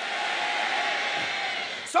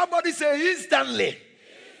 Somebody say instantly.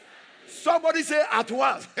 Somebody say at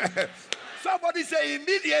once. Somebody say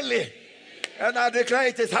immediately. And I declare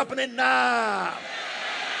it is happening now.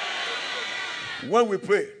 When we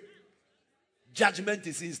pray, judgment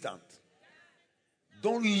is instant.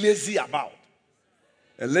 Don't lazy about.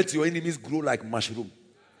 And let your enemies grow like mushroom.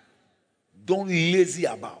 Don't lazy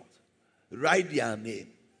about. Write their name.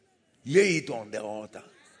 Lay it on the altar.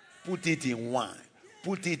 Put it in wine.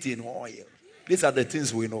 Put it in oil. These are the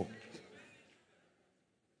things we know.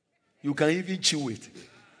 You can even chew it.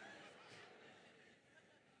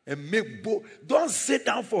 And make don't sit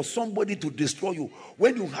down for somebody to destroy you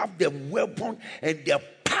when you have the weapon and the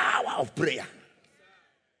power of prayer.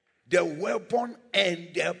 The weapon and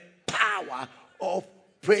the power of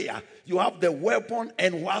prayer. You have the weapon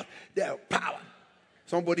and what? The power.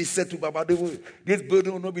 Somebody said to Baba, this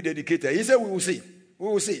building will not be dedicated. He said, we will see. We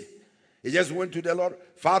will see. He just went to the Lord.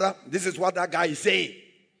 Father, this is what that guy is saying.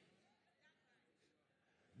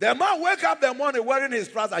 The man woke up the morning wearing his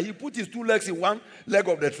trouser. He put his 2 legs in one leg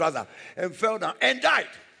of the trouser and fell down and died.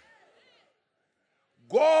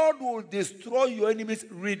 God will destroy your enemies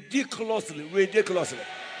ridiculously. Ridiculously.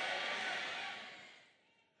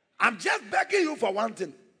 I'm just begging you for one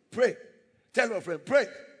thing. Pray. Tell your friend, pray.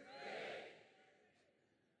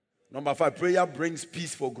 Number 5, prayer brings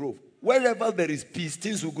peace for growth. Wherever there is peace,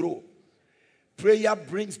 things will grow. Prayer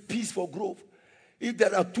brings peace for growth. If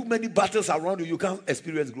there are too many battles around you, you can't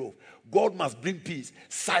experience growth. God must bring peace,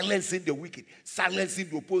 silencing the wicked, silencing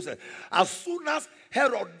the opposer. As soon as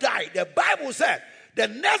Herod died, the Bible said, the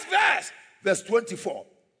next verse, verse 24.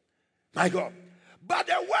 My God. But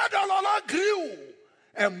the word of the Lord grew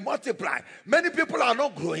and multiplied. Many people are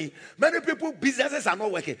not growing. Many people, businesses are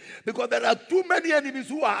not working. Because there are too many enemies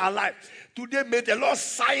who are alive. Today, may the Lord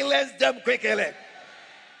silence them quickly.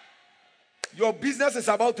 Your business is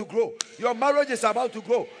about to grow. Your marriage is about to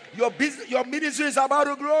grow. Your ministry is about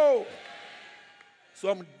to grow.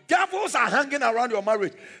 Some devils are hanging around your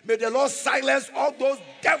marriage. May the Lord silence all those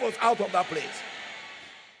devils out of that place.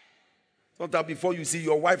 Sometimes before you see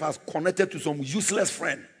your wife has connected to some useless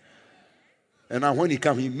friend. And now when he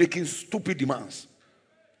comes, he's making stupid demands.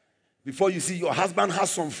 Before you see your husband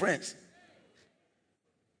has some friends.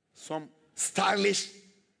 Some stylish,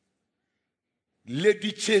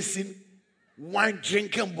 lady chasing, wine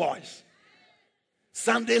drinking boys.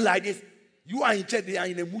 Sunday like this, you are in church, they are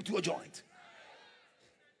in a mutual joint.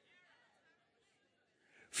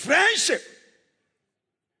 Friendship.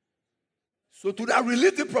 So to that,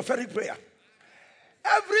 release the prophetic prayer.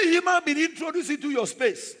 Every human being introduced into your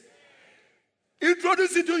space,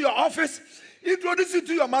 introduced into your office, introduced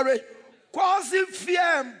into your marriage, causing fear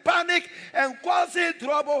and panic and causing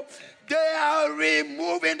trouble, they are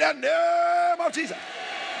removed in the name of Jesus.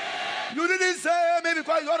 You didn't say me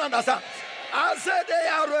because you don't understand. I said they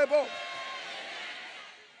are removed.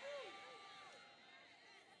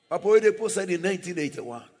 Papa Oyedepo said in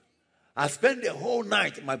 1981, I spent the whole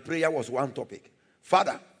night, my prayer was one topic.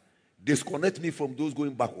 Father, disconnect me from those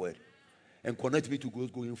going backward and connect me to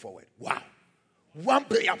those going forward. Wow. One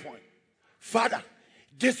prayer point. Father,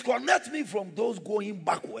 disconnect me from those going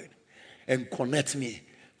backward and connect me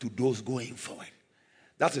to those going forward.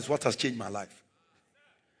 That is what has changed my life.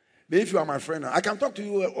 But if you are my friend, I can talk to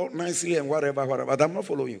you nicely and whatever, but I'm not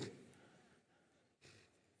following you.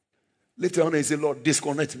 Lift your hand and say, Lord,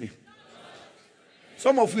 disconnect me.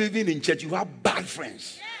 Some of you, even in church, you have bad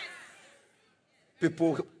friends.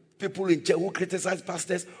 People People in church who criticize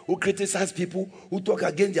pastors, who criticize people, who talk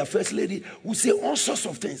against their first lady, who say all sorts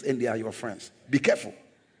of things, and they are your friends. Be careful.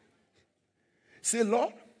 Say,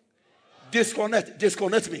 Lord,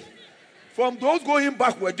 disconnect me from those going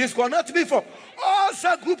backward. Disconnect me from all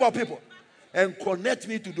such group of people, and connect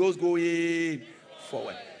me to those going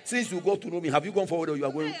forward. Since you go to know me, have you gone forward or you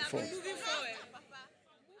are going forward?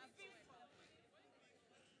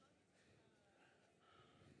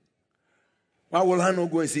 Why will I not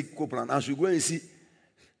go and see Copeland? I should go and see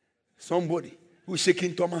somebody who's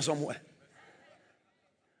shaking Thomas somewhere.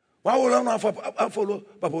 Why will I not follow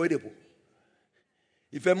Papa Oyedepo?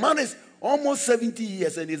 If a man is almost 70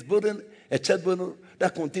 years and is building a church building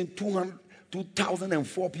that contains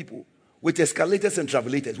 2,004 people with escalators and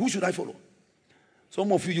travelators, who should I follow?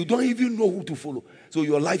 Some of you don't even know who to follow. So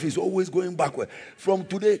your life is always going backward. From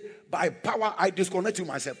today, by power, I disconnect you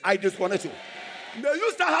myself. I disconnect you. May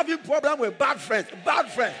you start having problem with bad friends.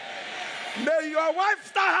 May your wife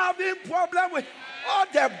start having problem with all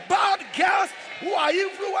the bad girls who are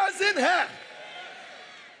influencing her.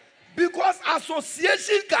 Because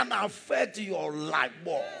association can affect your life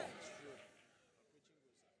more.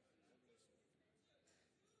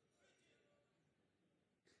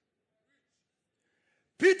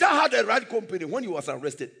 Peter had the right company. When he was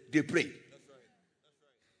arrested, they prayed.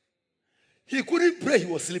 He couldn't pray, he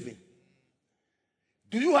was sleeping.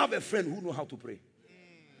 Do you have a friend who knows how to pray?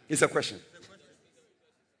 It's a question.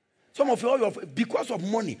 Some of you, because of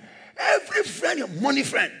money, every friend, your money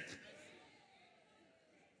friend.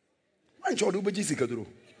 Do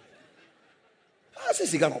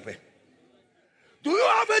you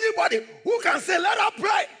have anybody who can say, let us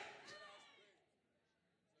pray?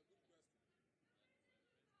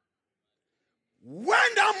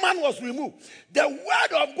 When that man was removed, the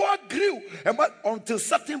word of God grew until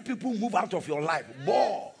certain people move out of your life.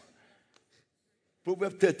 Boy.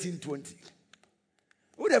 Proverbs 13:20.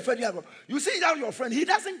 You see that your friend, he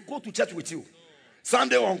doesn't go to church with you.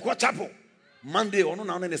 Sunday on chapel. Monday on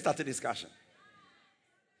now they start a discussion.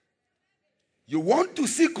 You want to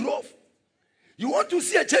see growth? You want to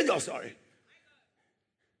see a change of story?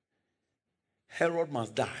 Herod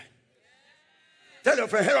must die. Tell your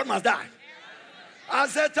friend, Herod must die. I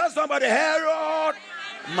said, tell somebody, Herod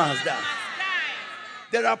must die.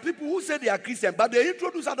 There are people who say they are Christians, but they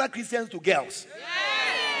introduce other Christians to girls.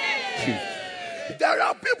 There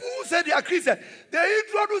are people who say they are Christians. They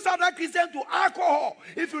introduce other Christians to alcohol.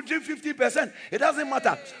 If you drink 50%, it doesn't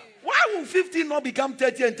matter. Why will 50 not become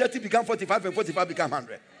 30 and 30 become 45 and 45 become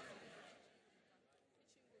 100?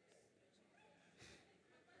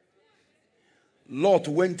 Lot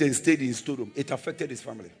went and stayed in Sodom. It affected his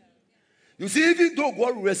family. You see, even though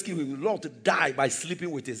God rescued him, Lot died by sleeping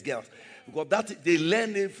with his girls. Because that they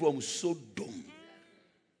learned it from Sodom.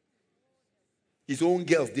 His own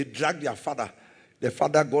girls, they dragged their father. The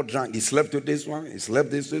father got drunk. He slept with this one. He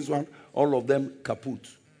slept with this one. All of them kaput.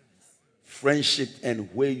 Friendship and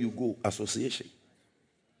where you go, association.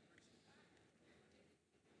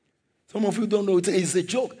 Some of you don't know. It's a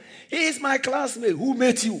joke. He is my classmate. Who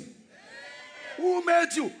met you? Who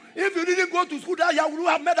met you? If you didn't go to school that year, would you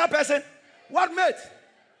have met that person? What mate?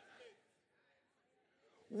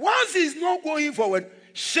 Once he's not going forward,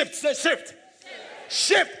 shift, say shift.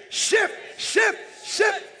 Shift.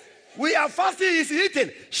 We are fasting, he's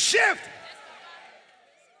eating. Shift.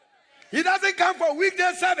 He doesn't come for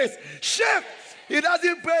weekday service. Shift. He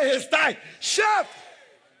doesn't pay his tithe. Shift.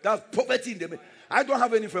 That's poverty in the middle. I don't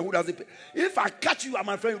have any friend who doesn't pay. If I catch you and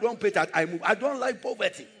my friend, you don't pay that, I move. I don't like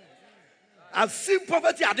poverty. I've seen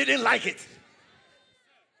poverty, I didn't like it.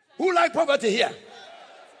 Who like poverty here?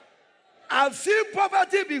 I've seen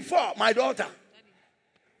poverty before, my daughter.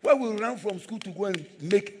 Where we ran from school to go and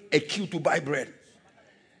make a queue to buy bread.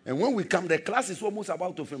 And when we come, the class is almost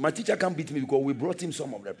about to finish. My teacher can't beat me because we brought him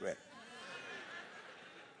some of the bread.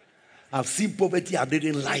 I've seen poverty, I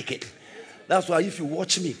didn't like it. That's why if you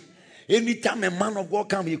watch me, anytime a man of God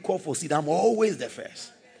comes, he calls for seed, I'm always the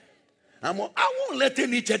first. I won't let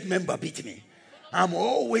any church member beat me. I'm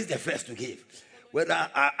always the first to give. Whether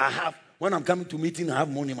I have, when I'm coming to meeting, I have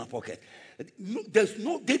money in my pocket. There's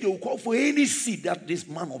no day they will call for any seed that this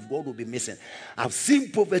man of God will be missing. I've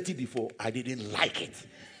seen poverty before. I didn't like it.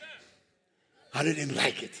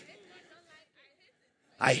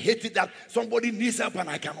 I hated that somebody needs help and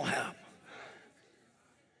I cannot help.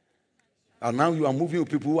 And now you are moving with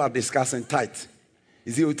people who are discussing tithe.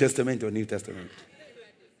 Is it Old Testament or New Testament?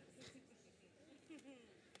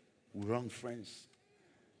 Wrong friends.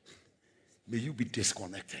 May you be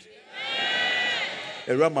disconnected.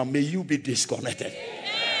 Erama, may you be disconnected.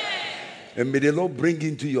 And may the Lord bring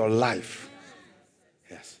into your life.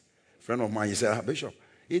 Yes. A friend of mine, he said, Bishop,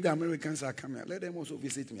 If the Americans are coming, let them also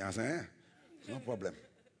visit me. I say, no problem.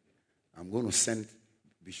 I'm going to send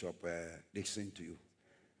Bishop Dixon to you.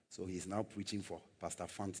 So he's now preaching for Pastor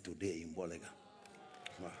Fant today in Bolega.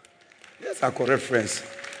 Wow. Yes, our correct friends.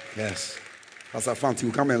 Yes. Pastor Fant,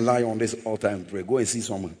 you come and lie on this altar and pray. Go and see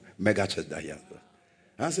some mega church that here.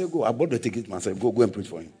 I said, go. I bought the ticket myself. Go and preach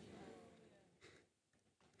for him.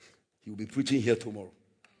 He will be preaching here tomorrow.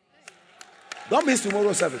 Don't miss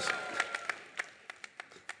tomorrow's service.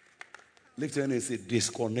 Lift your hand and say,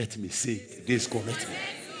 disconnect me. Say, disconnect me.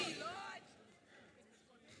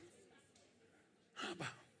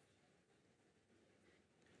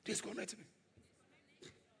 Disconnect me.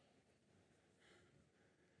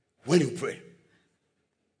 When you pray,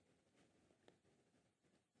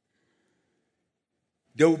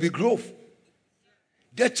 there will be growth.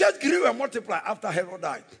 The church grew and multiplied after Herod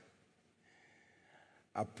died.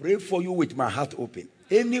 I pray for you with my heart open.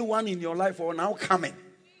 Anyone in your life are now coming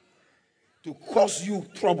to cause you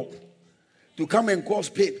trouble, to come and cause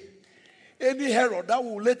pain. Any Herod that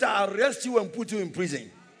will later arrest you and put you in prison,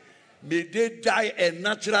 may they die a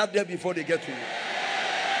natural death before they get to you.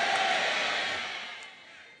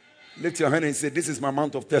 Lift your hand and say, this is my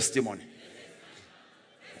month of testimony.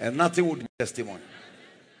 And nothing would be testimony.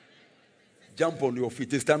 Jump on your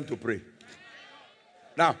feet. It's time to pray.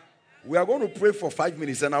 Now, we are going to pray for 5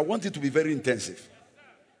 minutes, and I want it to be very intensive.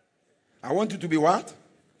 I want it to be what?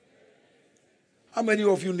 How many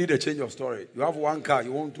of you need a change of story? You have one car,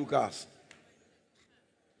 you want 2 cars.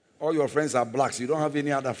 All your friends are blacks. You don't have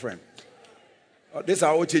any other friend. This is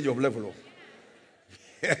our change of level.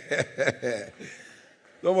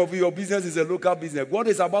 Some of you, your business is a local business. God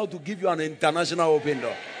is about to give you an international open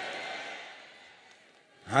door.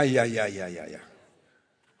 By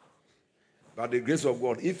the grace of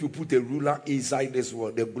God, if you put a ruler inside this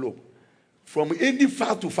world, the globe, from any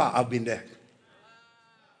far to far, I've been there.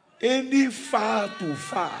 Any far to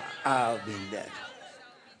far, I've been there.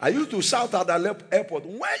 I used to shout at the airport,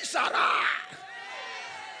 when shall I?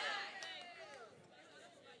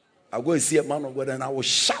 I'll go and see a man of God and I will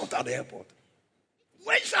shout at the airport,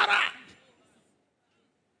 when shall I?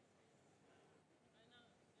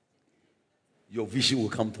 Your vision will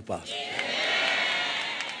come to pass.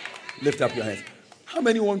 Lift up your hands. How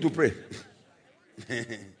many want to pray?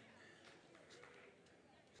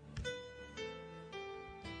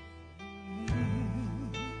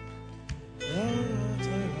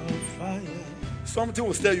 Something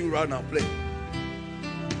will stir you right now. Play.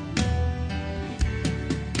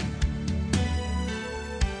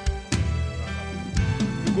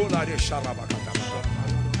 You go like this.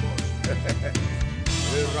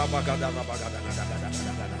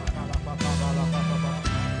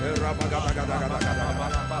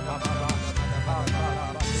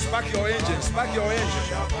 Spark your engine. Spark your engine.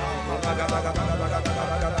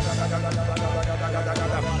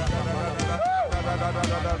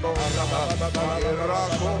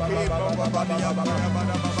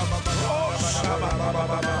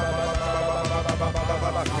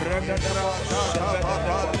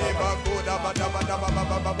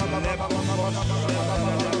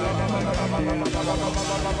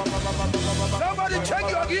 Somebody check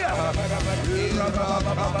your gear.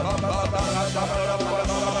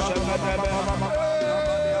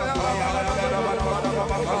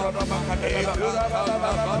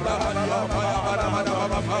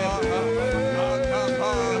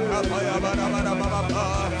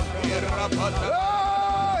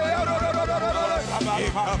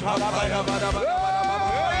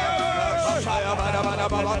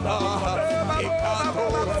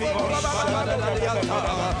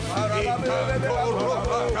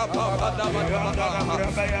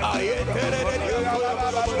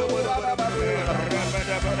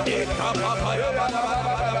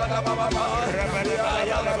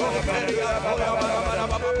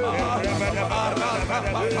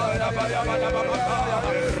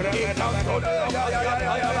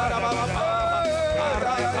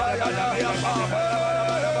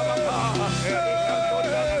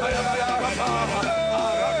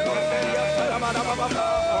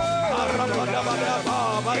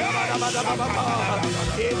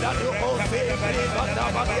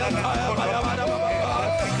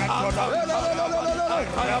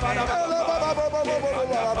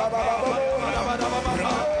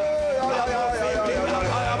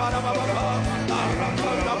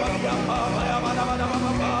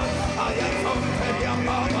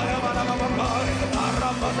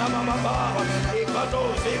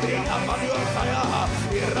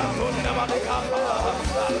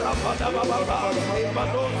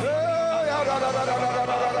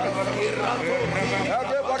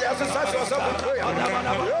 Somebody exercise yourself in prayer.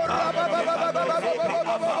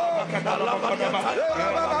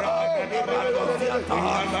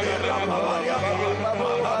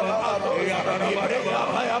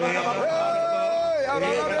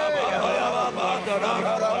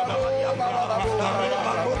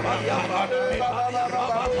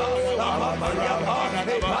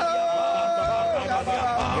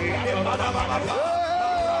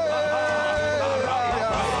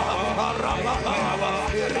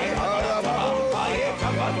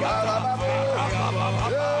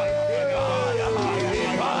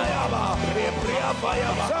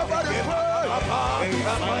 Somebody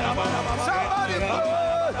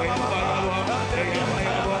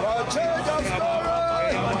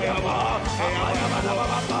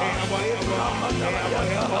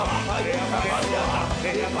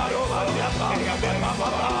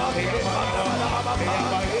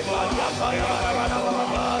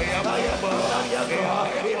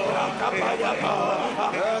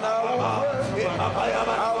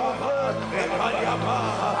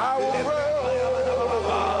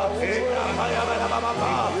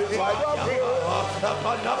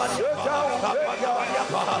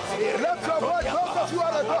Let your voice go to you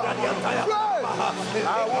are the God.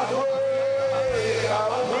 I will pray. I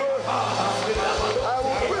will pray.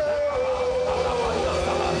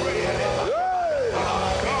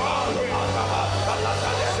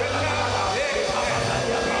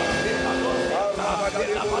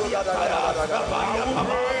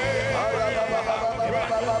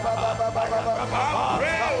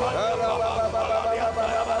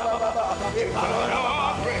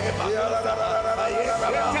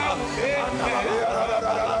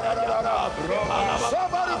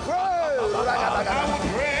 Somebody pray.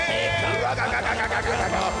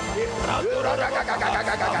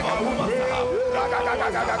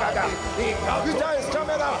 Peter is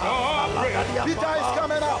coming up. Peter is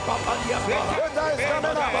coming up. Peter is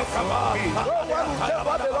coming up. No one will take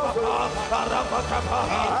what belongs to him.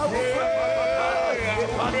 I will pray.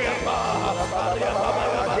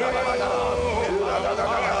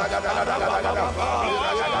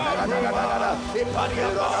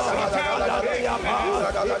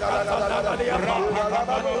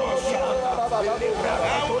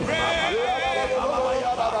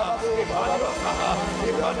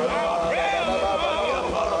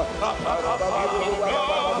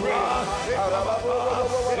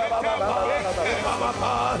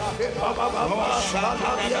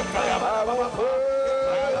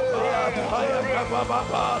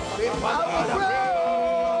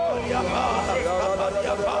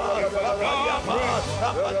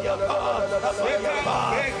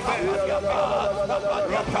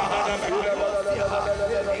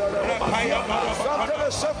 Something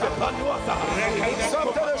is shifting.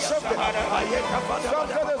 Something is shifting.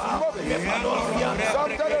 Something is moving.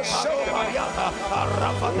 Something is shifting.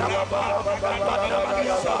 Something is moving.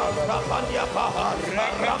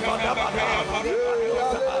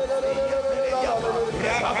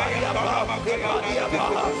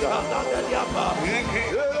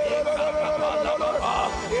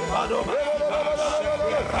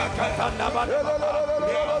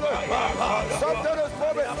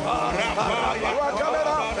 You are coming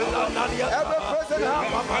out. Every prison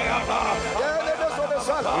house. The enemies of the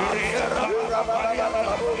sun.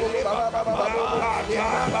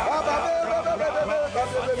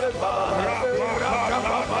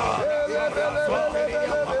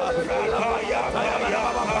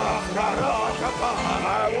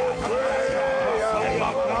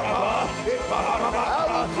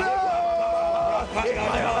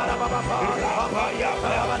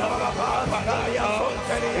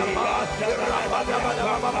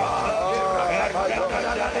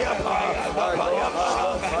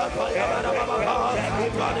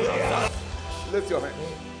 Lift your hand.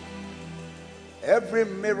 Every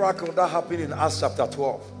miracle that happened in Acts chapter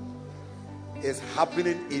 12 is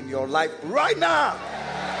happening in your life right now.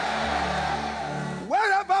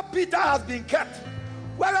 Wherever Peter has been kept,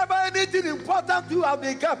 wherever anything important to have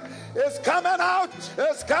been kept, it's coming out.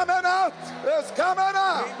 It's coming out. It's coming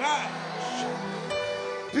out.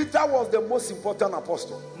 Peter was the most important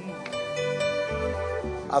apostle.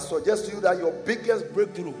 I suggest to you that your biggest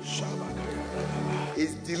breakthrough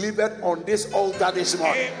is delivered on this altar this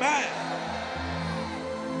morning. Amen.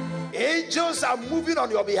 Angels are moving on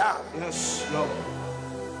your behalf. Yes, Lord.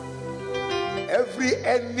 Every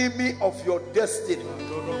enemy of your destiny,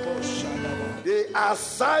 they are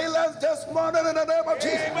silenced this morning in the name of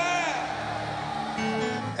Jesus. Amen.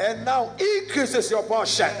 And now increases your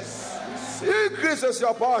portion. Increases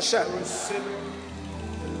your portion.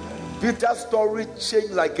 Peter's story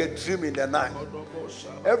changed like a dream in the night.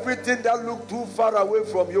 Everything that looked too far away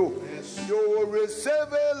from you, you will receive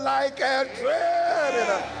it like a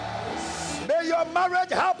dream. May your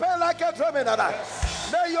marriage happen like a dream in the night.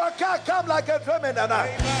 May your car come like a dream in the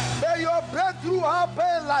night. May your breakthrough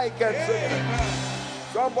happen like a dream.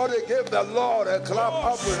 Somebody give the Lord a clap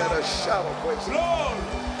offering and a shout of praise.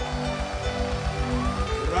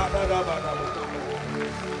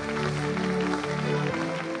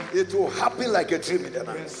 It will happen like a dream in the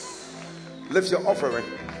night. Lift your offering.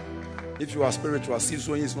 If you are spiritual, seed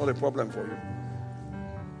sowing is not a problem for you.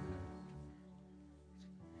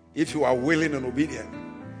 If you are willing and obedient,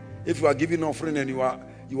 if you are giving offering and you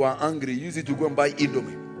are angry, use it to go and buy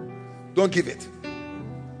Indomie. Don't give it.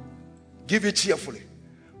 Give it cheerfully.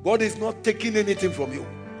 God is not taking anything from you.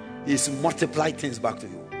 He's multiplying things back to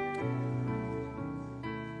you.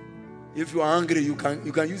 If you are hungry, you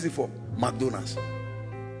can use it for McDonald's.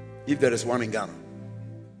 If there is one in Ghana.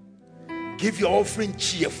 Give your offering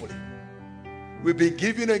cheerfully. We've been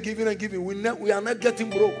giving and giving and giving. We are not getting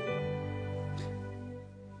broke.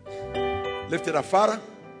 Lift it up, Father.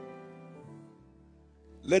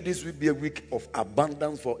 Let this week be a week of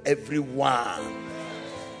abundance for everyone.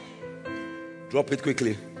 Drop it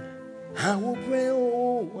quickly. I will pray,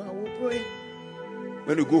 oh, I will pray.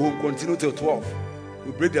 When you go home, continue till 12.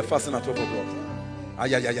 We break the fasting at 12 o'clock.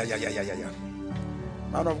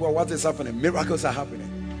 Man of God, what is happening? Miracles are happening.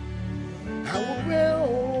 I will pray,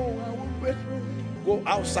 oh, I will pray. Go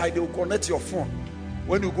outside, they will connect your phone.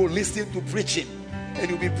 When you go listen to preaching, and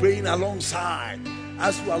you'll be praying alongside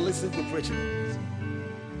as you are listening to preaching.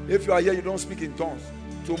 If you are here, you don't speak in tongues.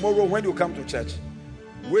 Tomorrow, when you come to church,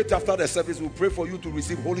 wait after the service. We'll pray for you to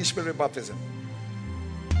receive Holy Spirit baptism.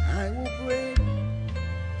 I will pray.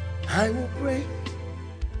 I will pray.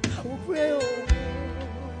 I will pray. Oh,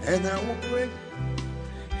 and I will pray.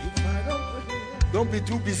 If I don't pray, don't be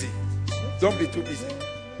too busy. Don't be too busy.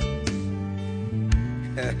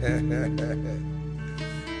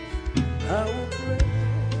 I will pray.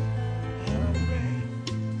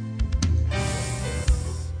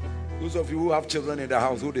 Those of you who have children in the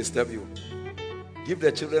house who disturb you, give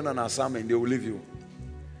the children an assignment, they will leave you.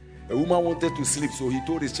 A woman wanted to sleep, so he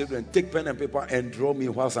told his children, take pen and paper and draw me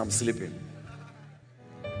whilst I'm sleeping.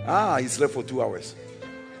 He slept for 2 hours.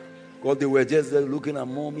 Because they were just there looking at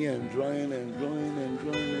mommy and drawing and drawing and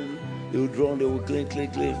drawing. They would draw, they would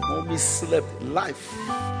clean. Mommy slept. Life.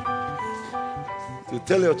 To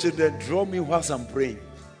tell your children, draw me whilst I'm praying.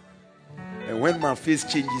 And when my face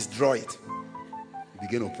changes, draw it. You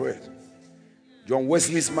begin to pray. John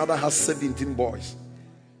Wesley's mother has 17 boys.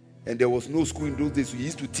 And there was no school in those days. We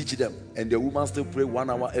used to teach them. And the woman still pray 1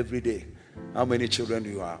 hour every day. How many children do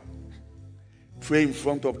you have? Pray in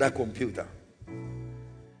front of that computer.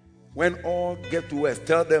 When all get to work,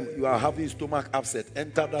 tell them you are having stomach upset.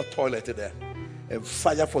 Enter that toilet there. And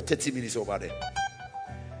fire for 30 minutes over there.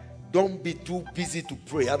 Don't be too busy to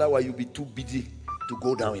pray. Otherwise, you'll be too busy to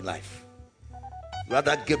go down in life.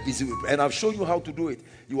 Rather get busy with it. And I've shown you how to do it.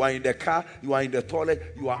 You are in the car, you are in the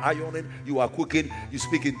toilet, you are ironing, you are cooking, you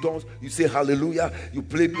speak in tongues, you say hallelujah, you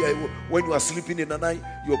play. When you are sleeping in the night,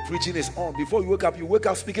 your preaching is on. Before you wake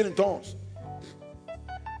up speaking in tongues.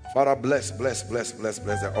 Father, bless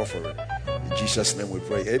the offering. In Jesus' name we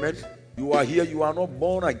pray. Amen. You are here, you are not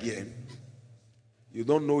born again. You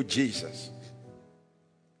don't know Jesus.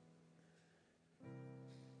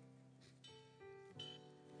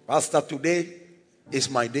 Pastor, today is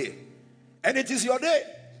my day. And it is your day.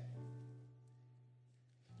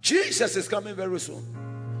 Jesus is coming very soon.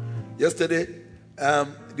 Yesterday,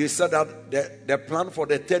 they said that the plan for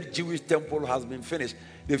the third Jewish temple has been finished.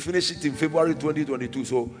 They finished it in February 2022.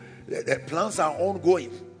 So the plans are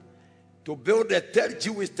ongoing to build the third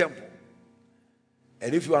Jewish temple.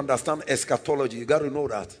 And if you understand eschatology, you got to know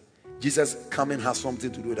that Jesus coming has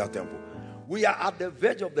something to do with that temple. We are at the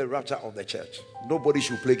verge of the rapture of the church. Nobody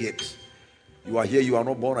should play games. You are here, you are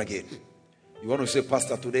not born again. You want to say,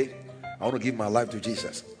 Pastor, today, I want to give my life to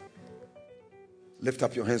Jesus. Lift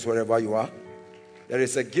up your hands wherever you are. There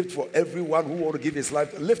is a gift for everyone who wants to give his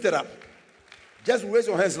life. Lift it up. Just raise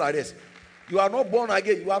your hands like this. You are not born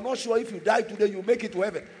again. You are not sure if you die today, you make it to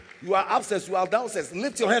heaven. You are upstairs, you are downstairs.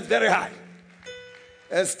 Lift your hands very high.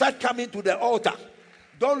 And start coming to the altar.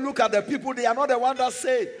 Don't look at the people. They are not the one that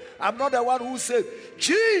saved. I'm not the one who saved.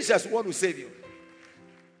 Jesus wants to save you.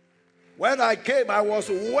 When I came, I was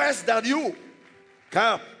worse than you.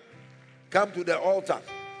 Come to the altar.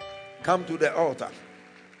 Come to the altar.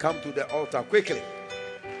 Come to the altar quickly.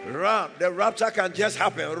 Run. The rapture can just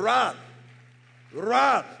happen. Run.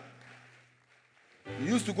 You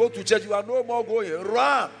used to go to church. You are no more going.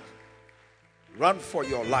 Run. Run for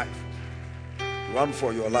your life. Run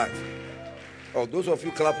for your life. Oh, those of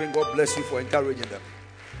you clapping, God bless you for encouraging them.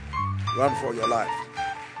 Run for your life.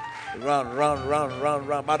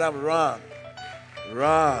 Run. Madam, run.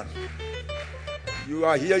 You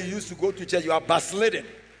are here, you used to go to church, you are backsliding.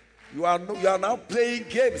 You are now playing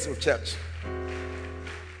games of church.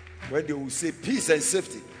 When they will say peace and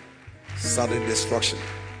safety, sudden destruction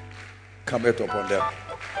cometh upon them.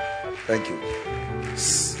 Thank you.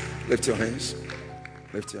 Lift your hands.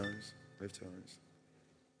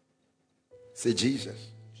 Say, Jesus,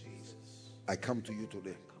 I come to you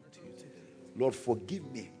today. Lord, forgive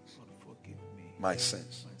me my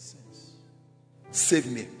sins. Save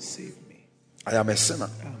me. I am a sinner.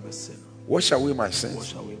 Wash away my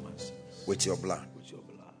sins with your blood.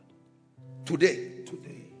 Today,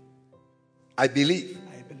 I believe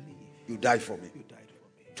you died for me.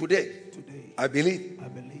 Today, I believe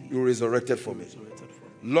you resurrected for me.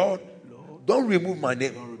 Lord, don't remove my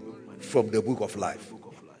name from the book of life.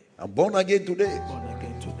 I'm born again today.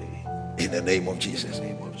 In the name of Jesus.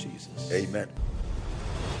 Amen.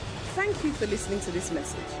 Thank you for listening to this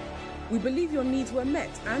message. We believe your needs were met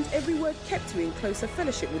and every word kept you in closer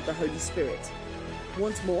fellowship with the Holy Spirit.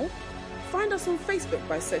 Want more? Find us on Facebook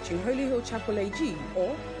by searching Holy Hill Chapel AG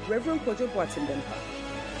or Reverend Kojo Boateng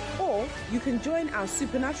Bempah. Or you can join our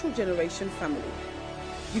Supernatural Generation family.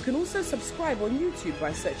 You can also subscribe on YouTube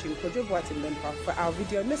by searching Kojo Boateng Bempah for our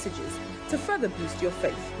video messages to further boost your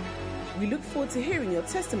faith. We look forward to hearing your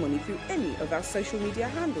testimony through any of our social media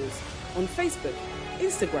handles on Facebook,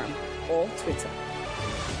 Instagram, or Twitter.